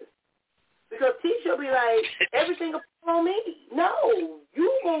paying for this? Because Tisha will be like, everything will fall on me. No, you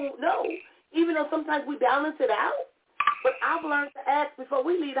won't know. Even though sometimes we balance it out. But I've learned to ask before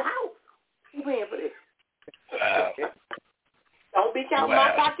we leave the house, who paying for this? Wow. Don't be counting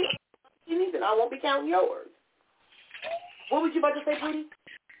my pocket. And I won't be counting yours. What was you about to say, Pretty?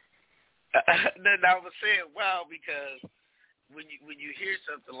 I was saying wow because when you hear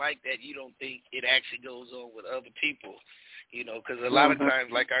something like that, you don't think it actually goes on with other people, you know, because a lot of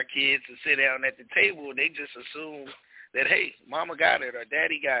times, like our kids will sit down at the table, they just assume that, hey, mama got it or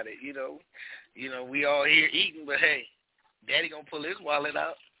daddy got it, you know, we all here eating, but hey, daddy gonna pull his wallet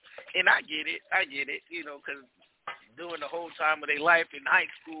out, and I get it, you know, because during the whole time of their life in high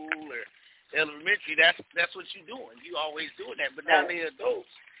school or elementary, that's what you're doing. You always doing that, but now they're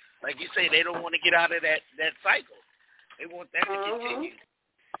adults. Like you say, they don't want to get out of that cycle. They want that to continue.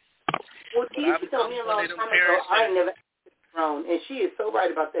 Well, she used to tell me a long time ago, I ain't never asked to be grown. And she is so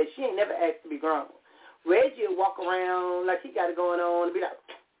right about that. She ain't never asked to be grown. Reggie will walk around like he got it going on and be like,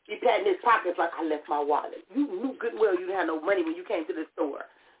 he patting his pockets like, I left my wallet. You knew good and well you didn't have no money when you came to the store.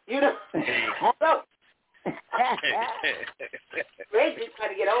 You know? So, Reggie's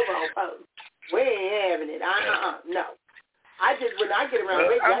trying to get over on folks. We ain't having it. No. When I get around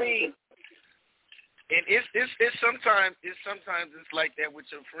Reggie, I mean, and it's sometimes it's like that with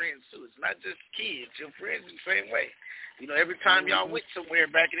your friends too. It's not just kids. Your friends the same way. You know, every time y'all went somewhere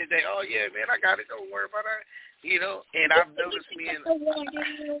back in the day, oh yeah, man, I got it. Don't worry about that. You know, and I've noticed me and.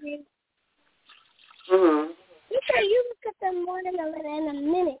 You say you look at the watermelon in a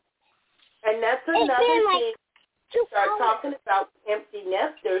minute. And that's another thing. You start talking about empty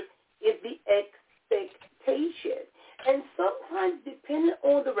nesters is the expectation. And sometimes, depending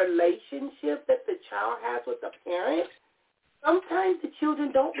on the relationship that the child has with the parent, sometimes the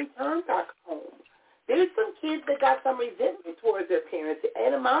children don't return back home. There's some kids that got some resentment towards their parents,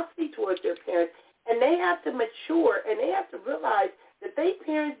 animosity towards their parents, and they have to mature and they have to realize that their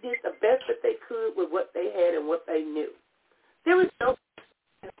parents did the best that they could with what they had and what they knew. There is no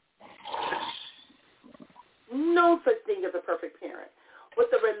such thing as a perfect parent. But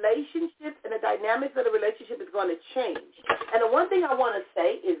the relationships and the dynamics of the relationship is going to change. And the one thing I want to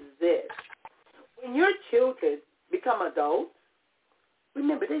say is this. When your children become adults,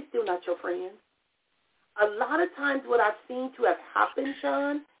 remember, they're still not your friends. A lot of times what I've seen to have happened,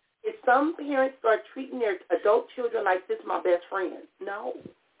 Sean, is some parents start treating their adult children like this is my best friend. No.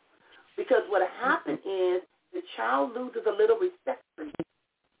 Because what happens is the child loses a little respect for you.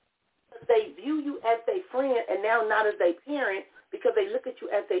 They view you as their friend and now not as their parent, because they look at you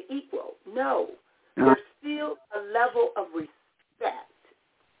as their equal. No. There's still a level of respect.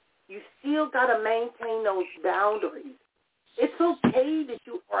 You still got to maintain those boundaries. It's okay that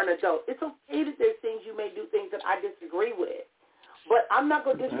you are an adult. It's okay that there's things you may do things that I disagree with. But I'm not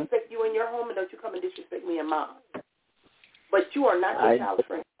going to disrespect you in your home, and don't you come and disrespect me in mine. But you are not your child's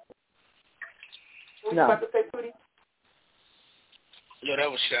friend. What you about to say, Pootie? No, that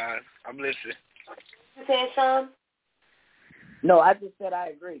was Sean. I'm listening. You saying, Sean? No, I just said I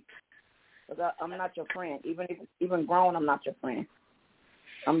agree. Because I'm not your friend. Even grown, I'm not your friend.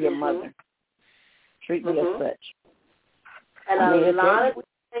 I'm your mother. Treat me as such. And a lot of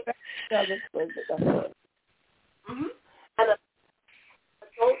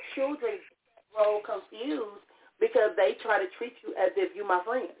adult children grow confused because they try to treat you as if you're my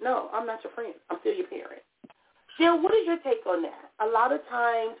friend. No, I'm not your friend. I'm still your parent. Jill, what is your take on that? A lot of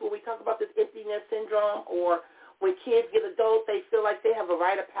times when we talk about this empty nest syndrome or when kids get adult, they feel like they have a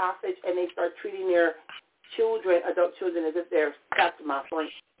rite of passage, and they start treating their children, adult children, as if that's my friend,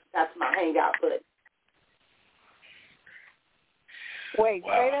 that's my hangout buddy. Wait,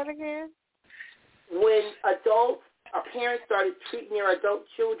 say that again? When adults or parents started treating their adult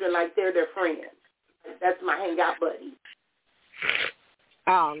children like they're their friends. That's my hangout buddy.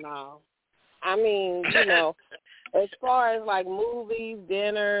 Oh, no. I mean, you know, as far as like movies,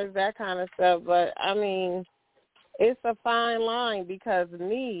 dinners, that kind of stuff, but I mean, it's a fine line because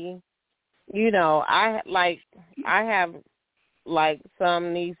me, you know, I have like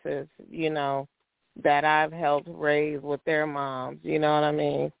some nieces, you know, that I've helped raise with their moms, you know what I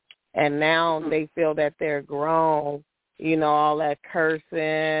mean? And now they feel that they're grown, you know, all that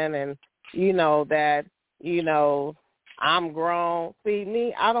cursing and, you know, that, you know, I'm grown. See,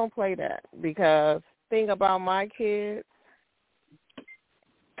 me, I don't play that because think about my kids.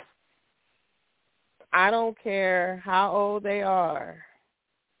 I don't care how old they are.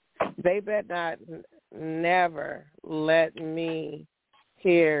 They better not never let me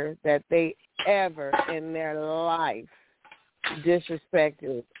hear that they ever in their life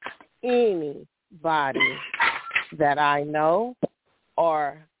disrespected anybody that I know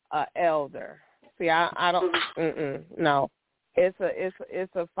or an elder. See, I don't. No, it's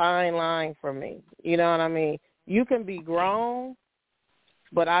a fine line for me. You know what I mean? You can be grown,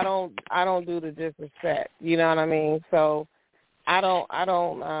 but I don't do the disrespect. You know what I mean? So I don't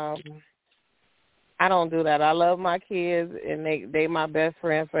do that. I love my kids, and they my best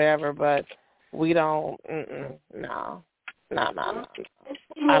friend forever. But we don't. No. I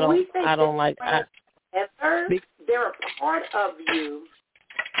don't like that. They're a part of you,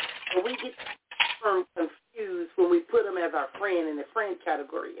 but we get confused when we put them as our friend in the friend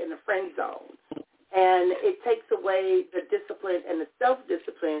category, in the friend zone. And it takes away the discipline and the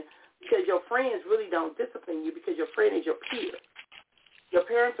self-discipline because your friends really don't discipline you because your friend is your peer. Your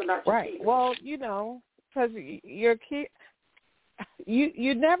parents are not your peers. Well, you know, because your kid,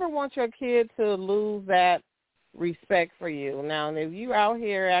 you never want your kid to lose that respect for you. Now, if you out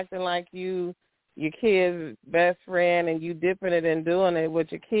here acting like your kid's best friend and you dipping it and doing it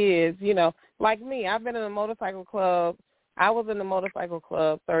with your kids, you know, like me, I've been in a motorcycle club. I was in the motorcycle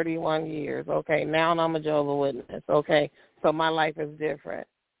club 31 years, okay. Now I'm a Jehovah's Witness, okay. So my life is different.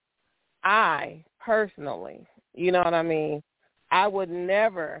 I, personally, you know what I mean, I would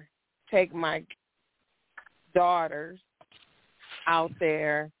never take my daughters out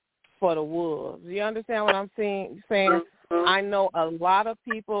there for the wolves. You understand what I'm saying? I know a lot of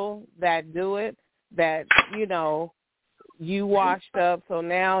people that do it, that, you know, you washed up, so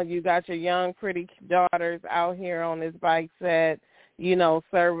now you got your young, pretty daughters out here on this bike set, you know,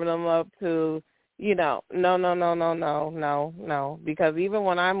 serving them up to, you know, no. Because even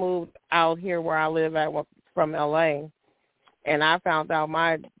when I moved out here where I live at from L.A., and I found out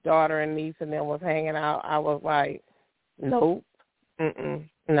my daughter and niece and them was hanging out, I was like, nope,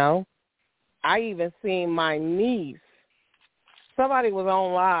 no. I even seen my niece. Somebody was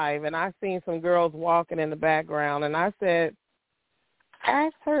on live, and I seen some girls walking in the background, and I said,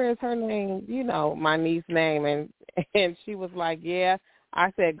 ask her, is her name, you know, my niece's name, and she was like, yeah.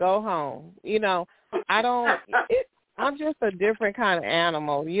 I said, go home. You know, I'm just a different kind of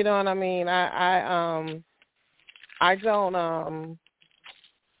animal. You know what I mean? I don't,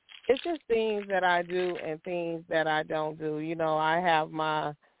 it's just things that I do and things that I don't do. You know, I have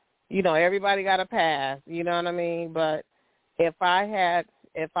my, you know, everybody got a past, you know what I mean? But if I had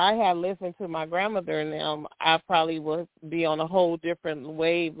listened to my grandmother and them, I probably would be on a whole different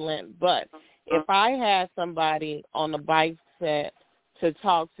wavelength. But if I had somebody on the bike set to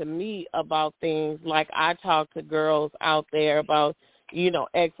talk to me about things like I talk to girls out there about, you know,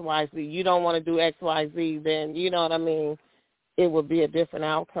 XYZ, you don't want to do XYZ, then, you know what I mean, it would be a different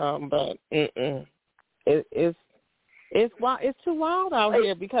outcome. But it's too wild out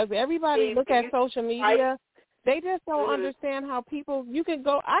here because everybody look at social media. They just don't understand how people.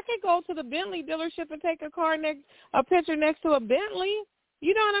 I can go to the Bentley dealership and take a picture next to a Bentley.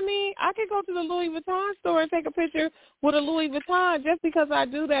 You know what I mean? I could go to the Louis Vuitton store and take a picture with a Louis Vuitton. Just because I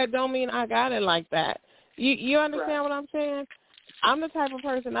do that don't mean I got it like that. You understand what I'm saying? I'm the type of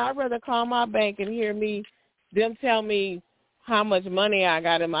person, I'd rather call my bank and hear them tell me how much money I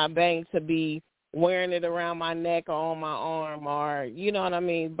got in my bank to be wearing it around my neck or on my arm, or, you know what I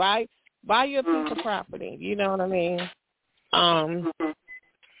mean? Buy your piece of property. You know what I mean? I'm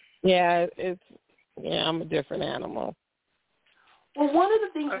a different animal. Well, one of the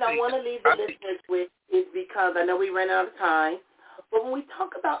things that I want to leave the listeners with is, because I know we ran out of time, but when we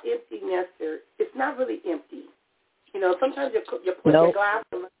talk about empty nester, it's not really empty. You know, sometimes you're putting your glass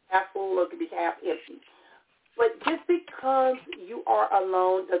full or it can be half empty. But just because you are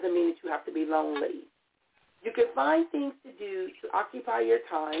alone doesn't mean that you have to be lonely. You can find things to do to occupy your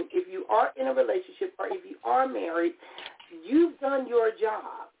time. If you are in a relationship or if you are married, you've done your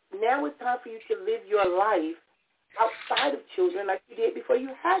job. Now it's time for you to live your life outside of children like you did before you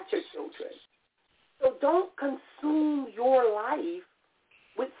had your children. So don't consume your life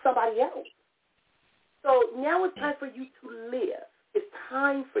with somebody else. So now it's time for you to live. It's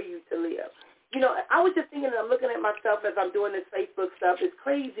time for you to live. You know, I was just thinking, and I'm looking at myself as I'm doing this Facebook stuff. It's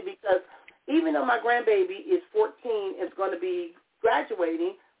crazy because even though my grandbaby is 14, is going to be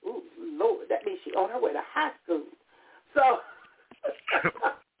graduating, ooh, Lord, that means she's on her way to high school. So,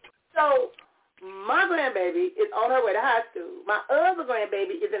 my grandbaby is on her way to high school. My other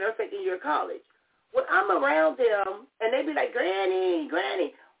grandbaby is in her second year of college. When I'm around them, and they be like, Granny,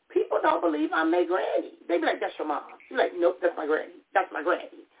 Granny, people don't believe I'm their granny. They be like, that's your mom. You're like, nope, that's my granny. That's my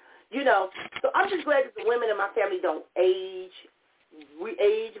granny. You know, so I'm just glad that the women in my family don't age. We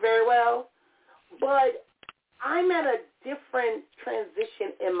age very well. But I'm at a different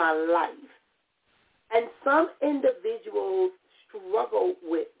transition in my life. And some individuals struggle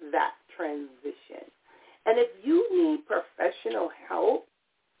with that transition. And if you need professional help,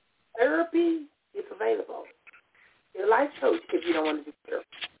 therapy is available. Your life coach, if you don't want to do therapy.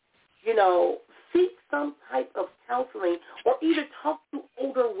 You know, seek some type of counseling or either talk to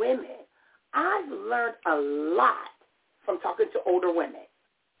older women. I've learned a lot from talking to older women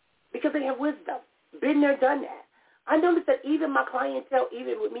because they have wisdom, been there, done that. I noticed that even my clientele,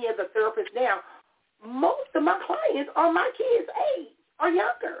 even with me as a therapist now, most of my clients are my kids' age or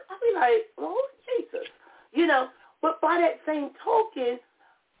younger. I'll be like, oh, Jesus. You know, but by that same token,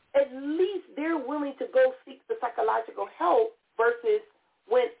 at least they're willing to go seek the psychological help versus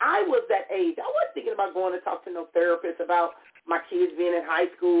when I was that age. I wasn't thinking about going to talk to no therapist about my kids being in high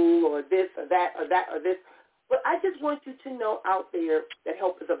school or this or that or that or this. But I just want you to know out there that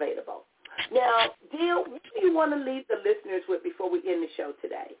help is available. Now, Dale, what do you want to leave the listeners with before we end the show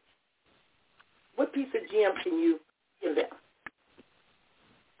today? What piece of gem can you give them?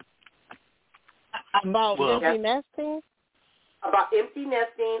 About empty nesting? About empty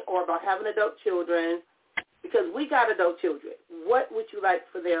nesting or about having adult children, because we got adult children. What would you like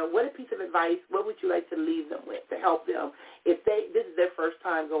for them? What a piece of advice, what would you like to leave them with to help them if this is their first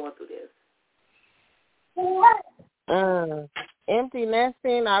time going through this? Empty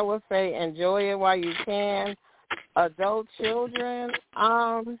nesting, I would say enjoy it while you can. Adult children,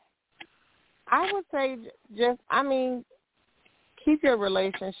 I would say keep your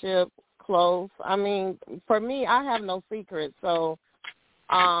relationship close. I mean, for me, I have no secrets. So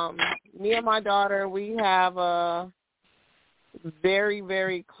me and my daughter, we have a very,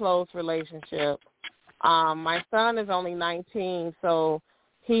 very close relationship. My son is only 19, so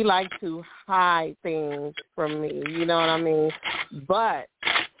he likes to hide things from me. You know what I mean? But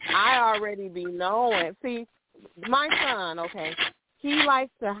I already be knowing. See, my son, okay, he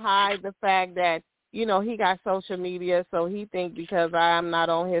likes to hide the fact that, you know, he got social media, so he think because I'm not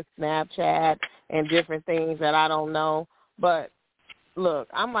on his Snapchat and different things that I don't know. But look,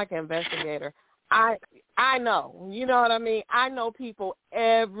 I'm like an investigator. I know. You know what I mean? I know people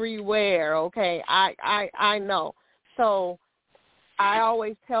everywhere, okay? I know. So I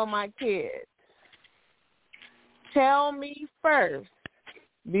always tell my kids, tell me first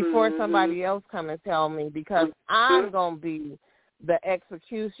before somebody else come and tell me, because I'm going to be the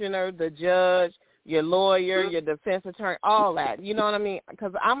executioner, the judge, your lawyer, your defense attorney, all that. You know what I mean?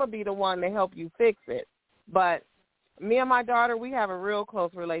 Because I'm going to be the one to help you fix it. But me and my daughter, we have a real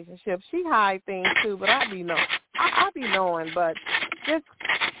close relationship. She hides things too, but I be knowing. But just,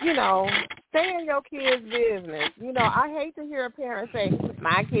 you know, stay in your kids' business. You know, I hate to hear a parent say,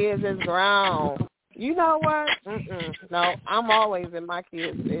 my kids is grown. You know what? No, I'm always in my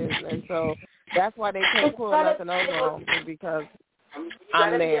kids' business. So that's why they can't pull nothing over on me, because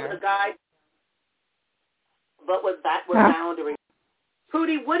I'm there. But with boundaries.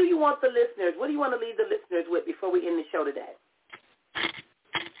 Pootie, what do you want to leave the listeners with before we end the show today?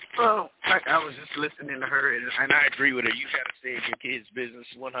 Well, I was just listening to her, and I agree with her. You got to stay in your kids' business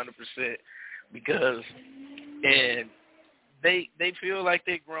 100%, because they feel like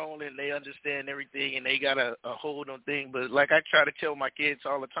they're grown and they understand everything and they got a hold on things. But like I try to tell my kids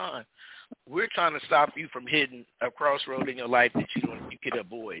all the time, we're trying to stop you from hitting a crossroad in your life that you could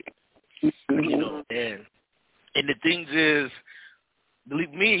avoid. You know, and the things is,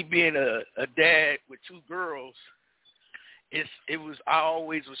 believe me, being a dad with two girls, I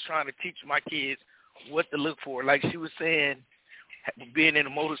always was trying to teach my kids what to look for. Like she was saying, being in a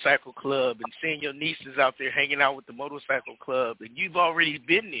motorcycle club and seeing your nieces out there hanging out with the motorcycle club, and you've already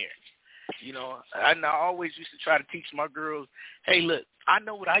been there. You know, I always used to try to teach my girls, hey, look, I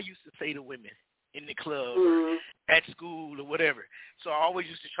know what I used to say to women in the club or at school or whatever. So I always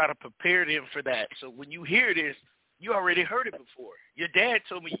used to try to prepare them for that. So when you hear this, you already heard it before. Your dad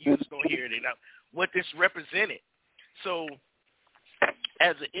told me you was going to hear it and what this represented. So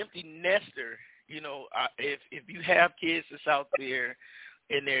as an empty nester, you know, if you have kids that's out there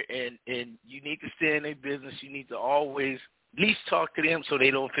and you need to stay in their business, you need to always at least talk to them so they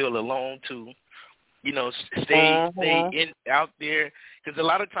don't feel alone too. You know, stay out there, because a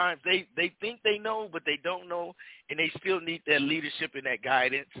lot of times they think they know, but they don't know, and they still need that leadership and that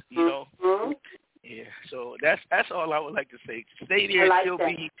guidance. You know, yeah. So that's all I would like to say. Stay there, and still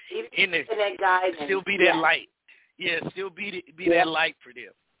be in there, still be that light. Yeah, still be that light for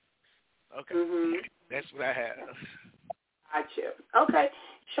them. Okay, that's what I have. Gotcha. Okay,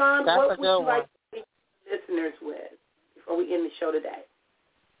 Sean, that's what would you like to leave listeners with before we end the show today?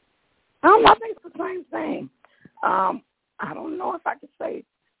 I think it's the same thing. I don't know if I could say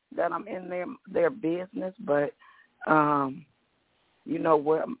that I'm in their business, but you know,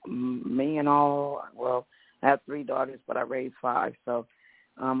 where me and all, well, I have 3 daughters, but I raised 5, so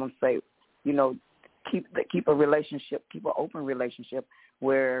I'm gonna say, you know, keep a relationship, keep an open relationship.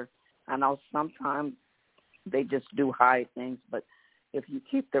 Where I know sometimes they just do hide things, but if you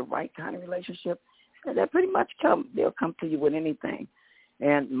keep the right kind of relationship, they'll pretty much they'll come to you with anything.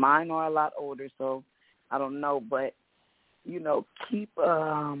 And mine are a lot older, so I don't know. But, you know, keep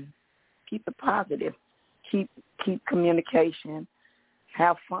it positive. Keep communication.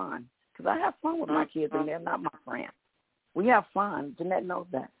 Have fun. Because I have fun with my kids, and they're not my friends. We have fun. Jeanette knows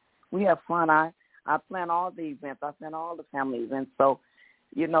that. We have fun. I plan all the events. I plan all the family events. So,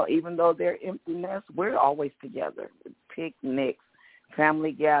 you know, even though they're empty nests, we're always together. Picnics,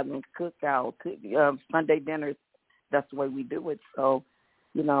 family gatherings, cookouts, Sunday dinners. That's the way we do it. So,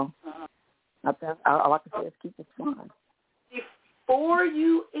 you know, I like to say is keep it fun. Before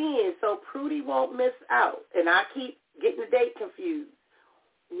you end, so Prudy won't miss out, and I keep getting the date confused,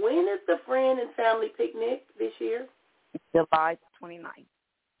 when is the friend and family picnic this year? July 29th.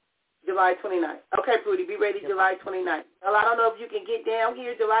 July 29th. Okay, Prudy, be ready July 29th. Well, I don't know if you can get down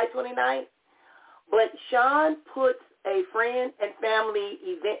here July 29th, but Sean puts a friend and family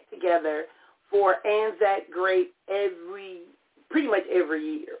event together for Anzac Great pretty much every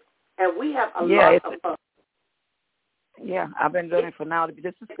year. And we have a lot of fun. Yeah, I've been doing it for now. This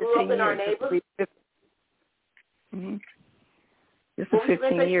is 15 years. Our neighbors. This is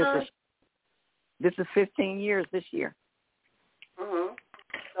 15 years. This is 15 years this year.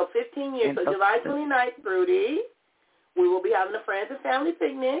 So 15 years. So July 29th, Prudy, we will be having a friends and family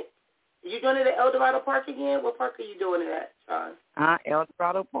picnic. You doing it at El Dorado Park again? What park are you doing it at, Sean? El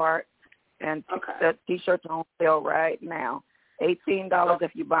Dorado Park. And the T-shirts are on sale right now. $18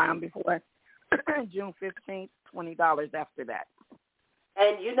 if you buy them before June 15th, $20 after that.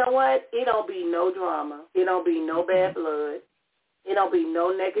 And you know what? It don't be no drama. It don't be no bad blood. It don't be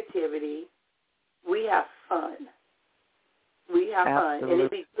no negativity. We have fun. We have fun. And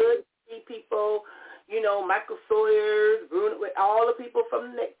it'd be good to see people, you know, Michael Sawyers, Bruno, all the people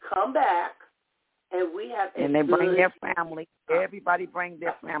from the come back. And we have and they bring their family. Everybody bring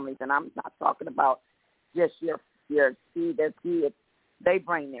their families. And I'm not talking about just your their kids. They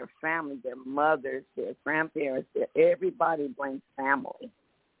bring their family, their mothers, their grandparents. Everybody brings family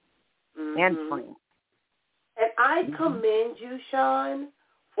and friends. And I commend you, Sean,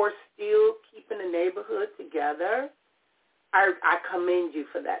 for still keeping the neighborhood together. I commend you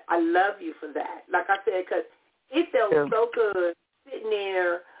for that. I love you for that. Like I said, because it felt so good sitting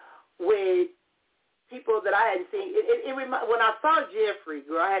there with people that I hadn't seen. When I saw Jeffrey,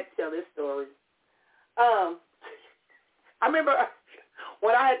 girl, I had to tell this story. I remember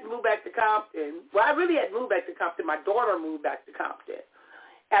when I had to move back to Compton. Well, I really had to move back to Compton. My daughter moved back to Compton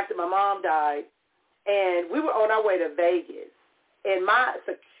after my mom died, and we were on our way to Vegas, and my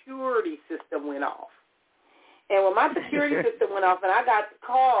security system went off. And when my security system went off, and I got the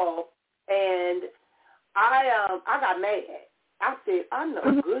call, and I got mad. I said, I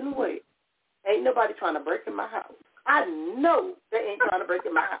know good and well ain't nobody trying to break in my house. I know they ain't trying to break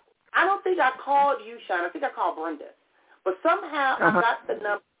in my house. I don't think I called you, Sean. I think I called Brenda. But somehow I got the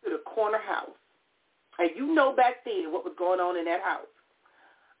number to the corner house. And you know back then what was going on in that house.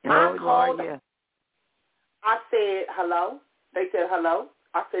 I called them. I said, hello? They said, hello?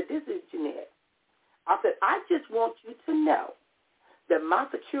 I said, this is Jeanette. I said, I just want you to know that my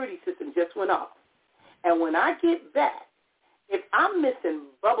security system just went off. And when I get back, if I'm missing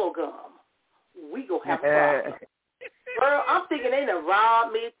bubble gum, we going to have a problem. Girl, I'm thinking they done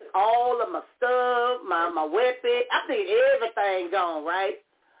robbed me, all of my stuff, my weapon. I'm thinking everything gone, right?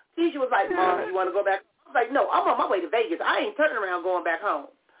 Keisha was like, Mom, you want to go back? I was like, no, I'm on my way to Vegas. I ain't turning around going back home.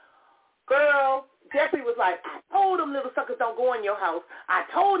 Girl, Jeffrey was like, I told them little suckers don't go in your house. I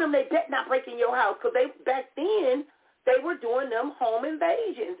told them they bet not break in your house because they back then they were doing them home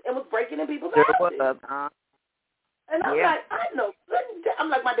invasions and was breaking in people's houses. And I'm like, I'm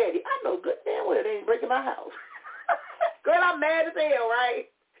like my daddy. I know good damn well they ain't breaking my house. Girl, I'm mad as hell, right?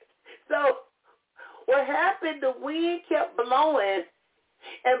 So what happened, the wind kept blowing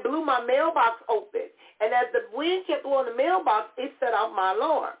and blew my mailbox open. And as the wind kept blowing the mailbox, it set off my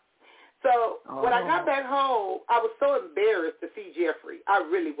alarm. So when I got back home, I was so embarrassed to see Jeffrey. I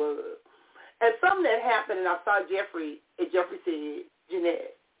really was. And something that happened, and I saw Jeffrey, and Jeffrey said,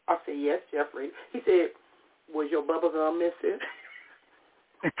 Jeanette. I said, yes, Jeffrey. He said, was your bubble gum missing?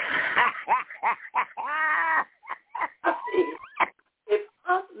 I said, if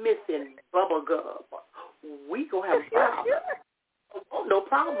I'm missing bubble gum, we going to have a problem. No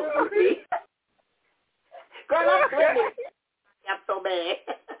problem with me. Girl, I'm sweating. I'm so bad.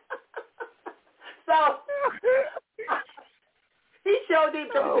 So, he showed him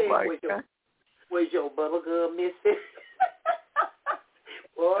to was your bubble gum missing?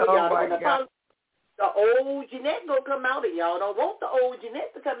 Boy, y'all the old Jeanette gonna come out, and y'all don't want the old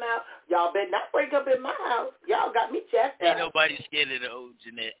Jeanette to come out. Y'all better not break up in my house. Y'all got me checked out. Ain't nobody scared of the old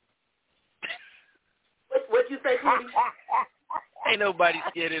Jeanette. What you say, Cootie? Ain't nobody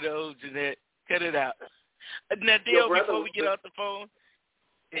scared of the old Jeanette. Cut it out. Now, Dale, before we get off the phone,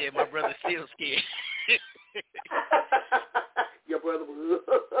 yeah, my brother's still scared. Your brother was.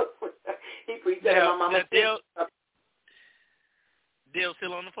 He preached that my mama. Dale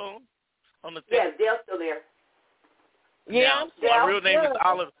still on the phone? Yes, Dale's still there. Yeah, my real name is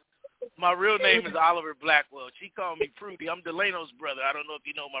Oliver. My real name is Oliver Blackwell. She called me Prudy. I'm Delano's brother. I don't know if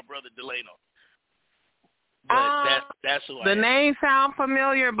you know my brother Delano. But that's who I am. The name sound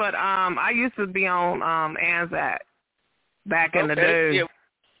familiar, but I used to be on Anzac back in the day. Yeah.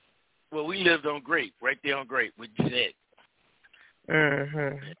 Well, we lived on Grape, right there on Grape with Jeanette.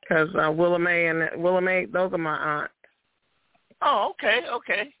 Because Willamette, those are my aunts. Oh, okay.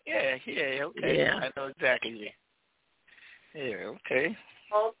 Yeah, okay. Yeah. I know exactly. Yeah, okay.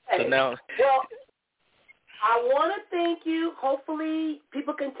 Okay. So now, well, I want to thank you. Hopefully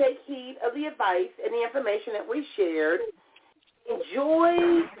people can take heed of the advice and the information that we shared. Enjoy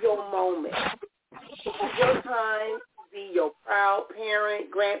your moment. This is your time to be your proud parent,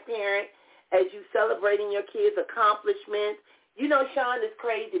 grandparent, as you celebrating your kids' accomplishments. You know, Sean, is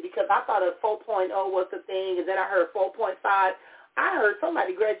crazy because I thought a 4.0 was the thing, and then I heard 4.5. I heard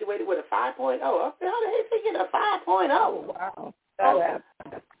somebody graduated with a 5.0. I said, how the heck they get a 5.0? Wow.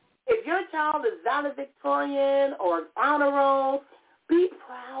 If your child is valedictorian or honor roll, be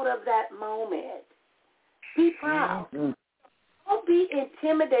proud of that moment. Be proud. Mm-hmm. Don't be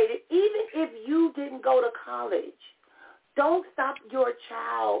intimidated, even if you didn't go to college. Don't stop your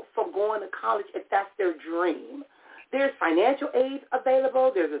child from going to college if that's their dream. There's financial aid available.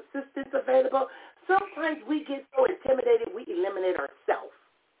 There's assistance available. Sometimes we get so intimidated we eliminate ourselves.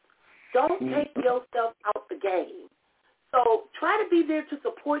 Don't take yourself out the game. So try to be there to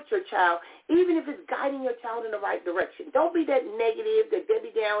support your child, even if it's guiding your child in the right direction. Don't be that negative, that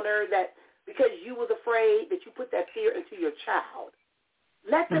Debbie Downer, that because you was afraid that you put that fear into your child.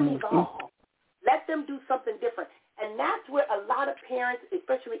 Let them evolve. Let them do something different. And that's where a lot of parents,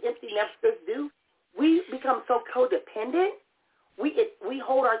 especially empty nesters, do. We become so codependent, we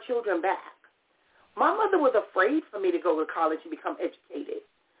hold our children back. My mother was afraid for me to go to college and become educated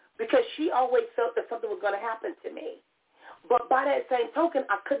because she always felt that something was going to happen to me. But by that same token,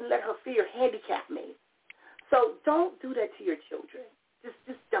 I couldn't let her fear handicap me. So don't do that to your children.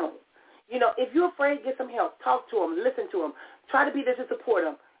 Just don't. You know, if you're afraid, get some help. Talk to them. Listen to them. Try to be there to support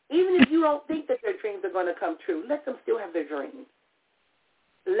them. Even if you don't think that their dreams are going to come true, let them still have their dreams.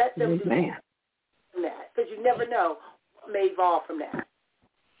 Let them do that because you never know what may evolve from that.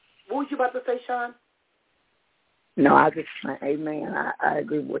 What was you about to say, Sean? No, amen. I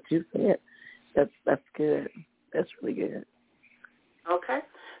agree with what you said. That's good. That's really good. Okay.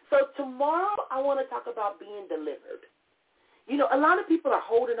 So tomorrow I want to talk about being delivered. You know, a lot of people are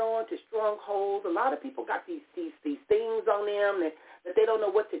holding on to strongholds. A lot of people got these things on them that they don't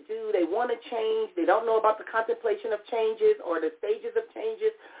know what to do. They want to change. They don't know about the contemplation of changes or the stages of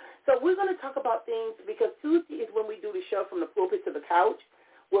changes. So we're going to talk about things because Tuesday is when we do the show From the Pulpit to the Couch,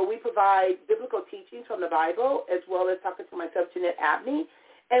 where we provide biblical teachings from the Bible as well as talking to myself, Jeanette Abney.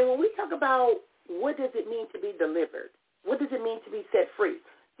 And when we talk about what does it mean to be delivered, what does it mean to be set free?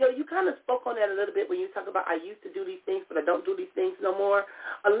 You know, you kind of spoke on that a little bit when you talk about I used to do these things, but I don't do these things no more.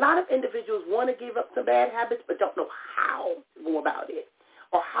 A lot of individuals want to give up some bad habits but don't know how to go about it.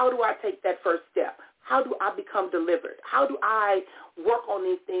 Or how do I take that first step? How do I become delivered? How do I work on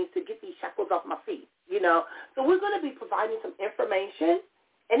these things to get these shackles off my feet? So we're going to be providing some information,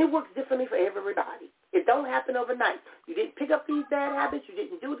 and it works differently for everybody. It don't happen overnight. You didn't pick up these bad habits. You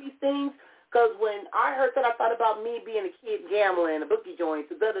didn't do these things. Because when I heard that, I thought about me being a kid gambling, a bookie joint,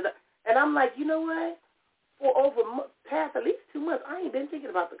 and I'm like, you know what? For over past at least 2 months, I ain't been thinking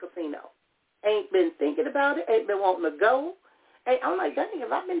about the casino. Ain't been thinking about it. Ain't been wanting to go. And I'm like, dang,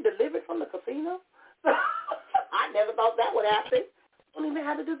 have I been delivered from the casino? I never thought that would happen. I don't even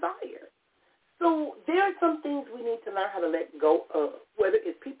have a desire. So there are some things we need to learn how to let go of, whether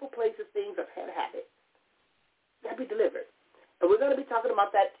it's people, places, things, or pet habits. That be delivered. And we're going to be talking about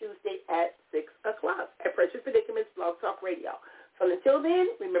that Tuesday at 6 o'clock at Precious Predicaments Blog Talk Radio. So until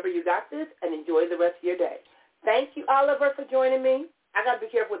then, remember you got this and enjoy the rest of your day. Thank you, Oliver, for joining me. I got to be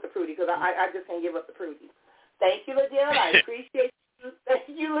careful with the Prudy because I just can't give up the Prudy. Thank you, Liddell. I appreciate you. Thank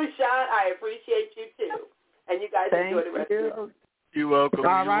you, LaShawn. I appreciate you, too. And you guys enjoy the rest of your day. You're welcome.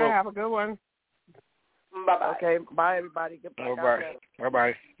 All right, have a good one. Bye-bye. Okay, bye, everybody. Goodbye. Bye-bye.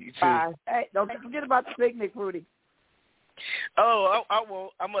 Bye-bye. You too. Bye. Hey, don't forget about the picnic, Rudy. Oh, I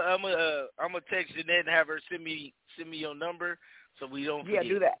won't. I'm a text Jeanette and have her send me your number so we don't forget.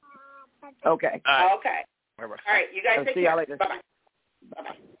 Yeah, do that. Okay. All right. Okay. Bye-bye. All right, you guys take care. See y'all later. Bye-bye.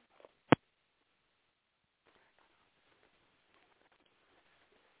 Bye-bye.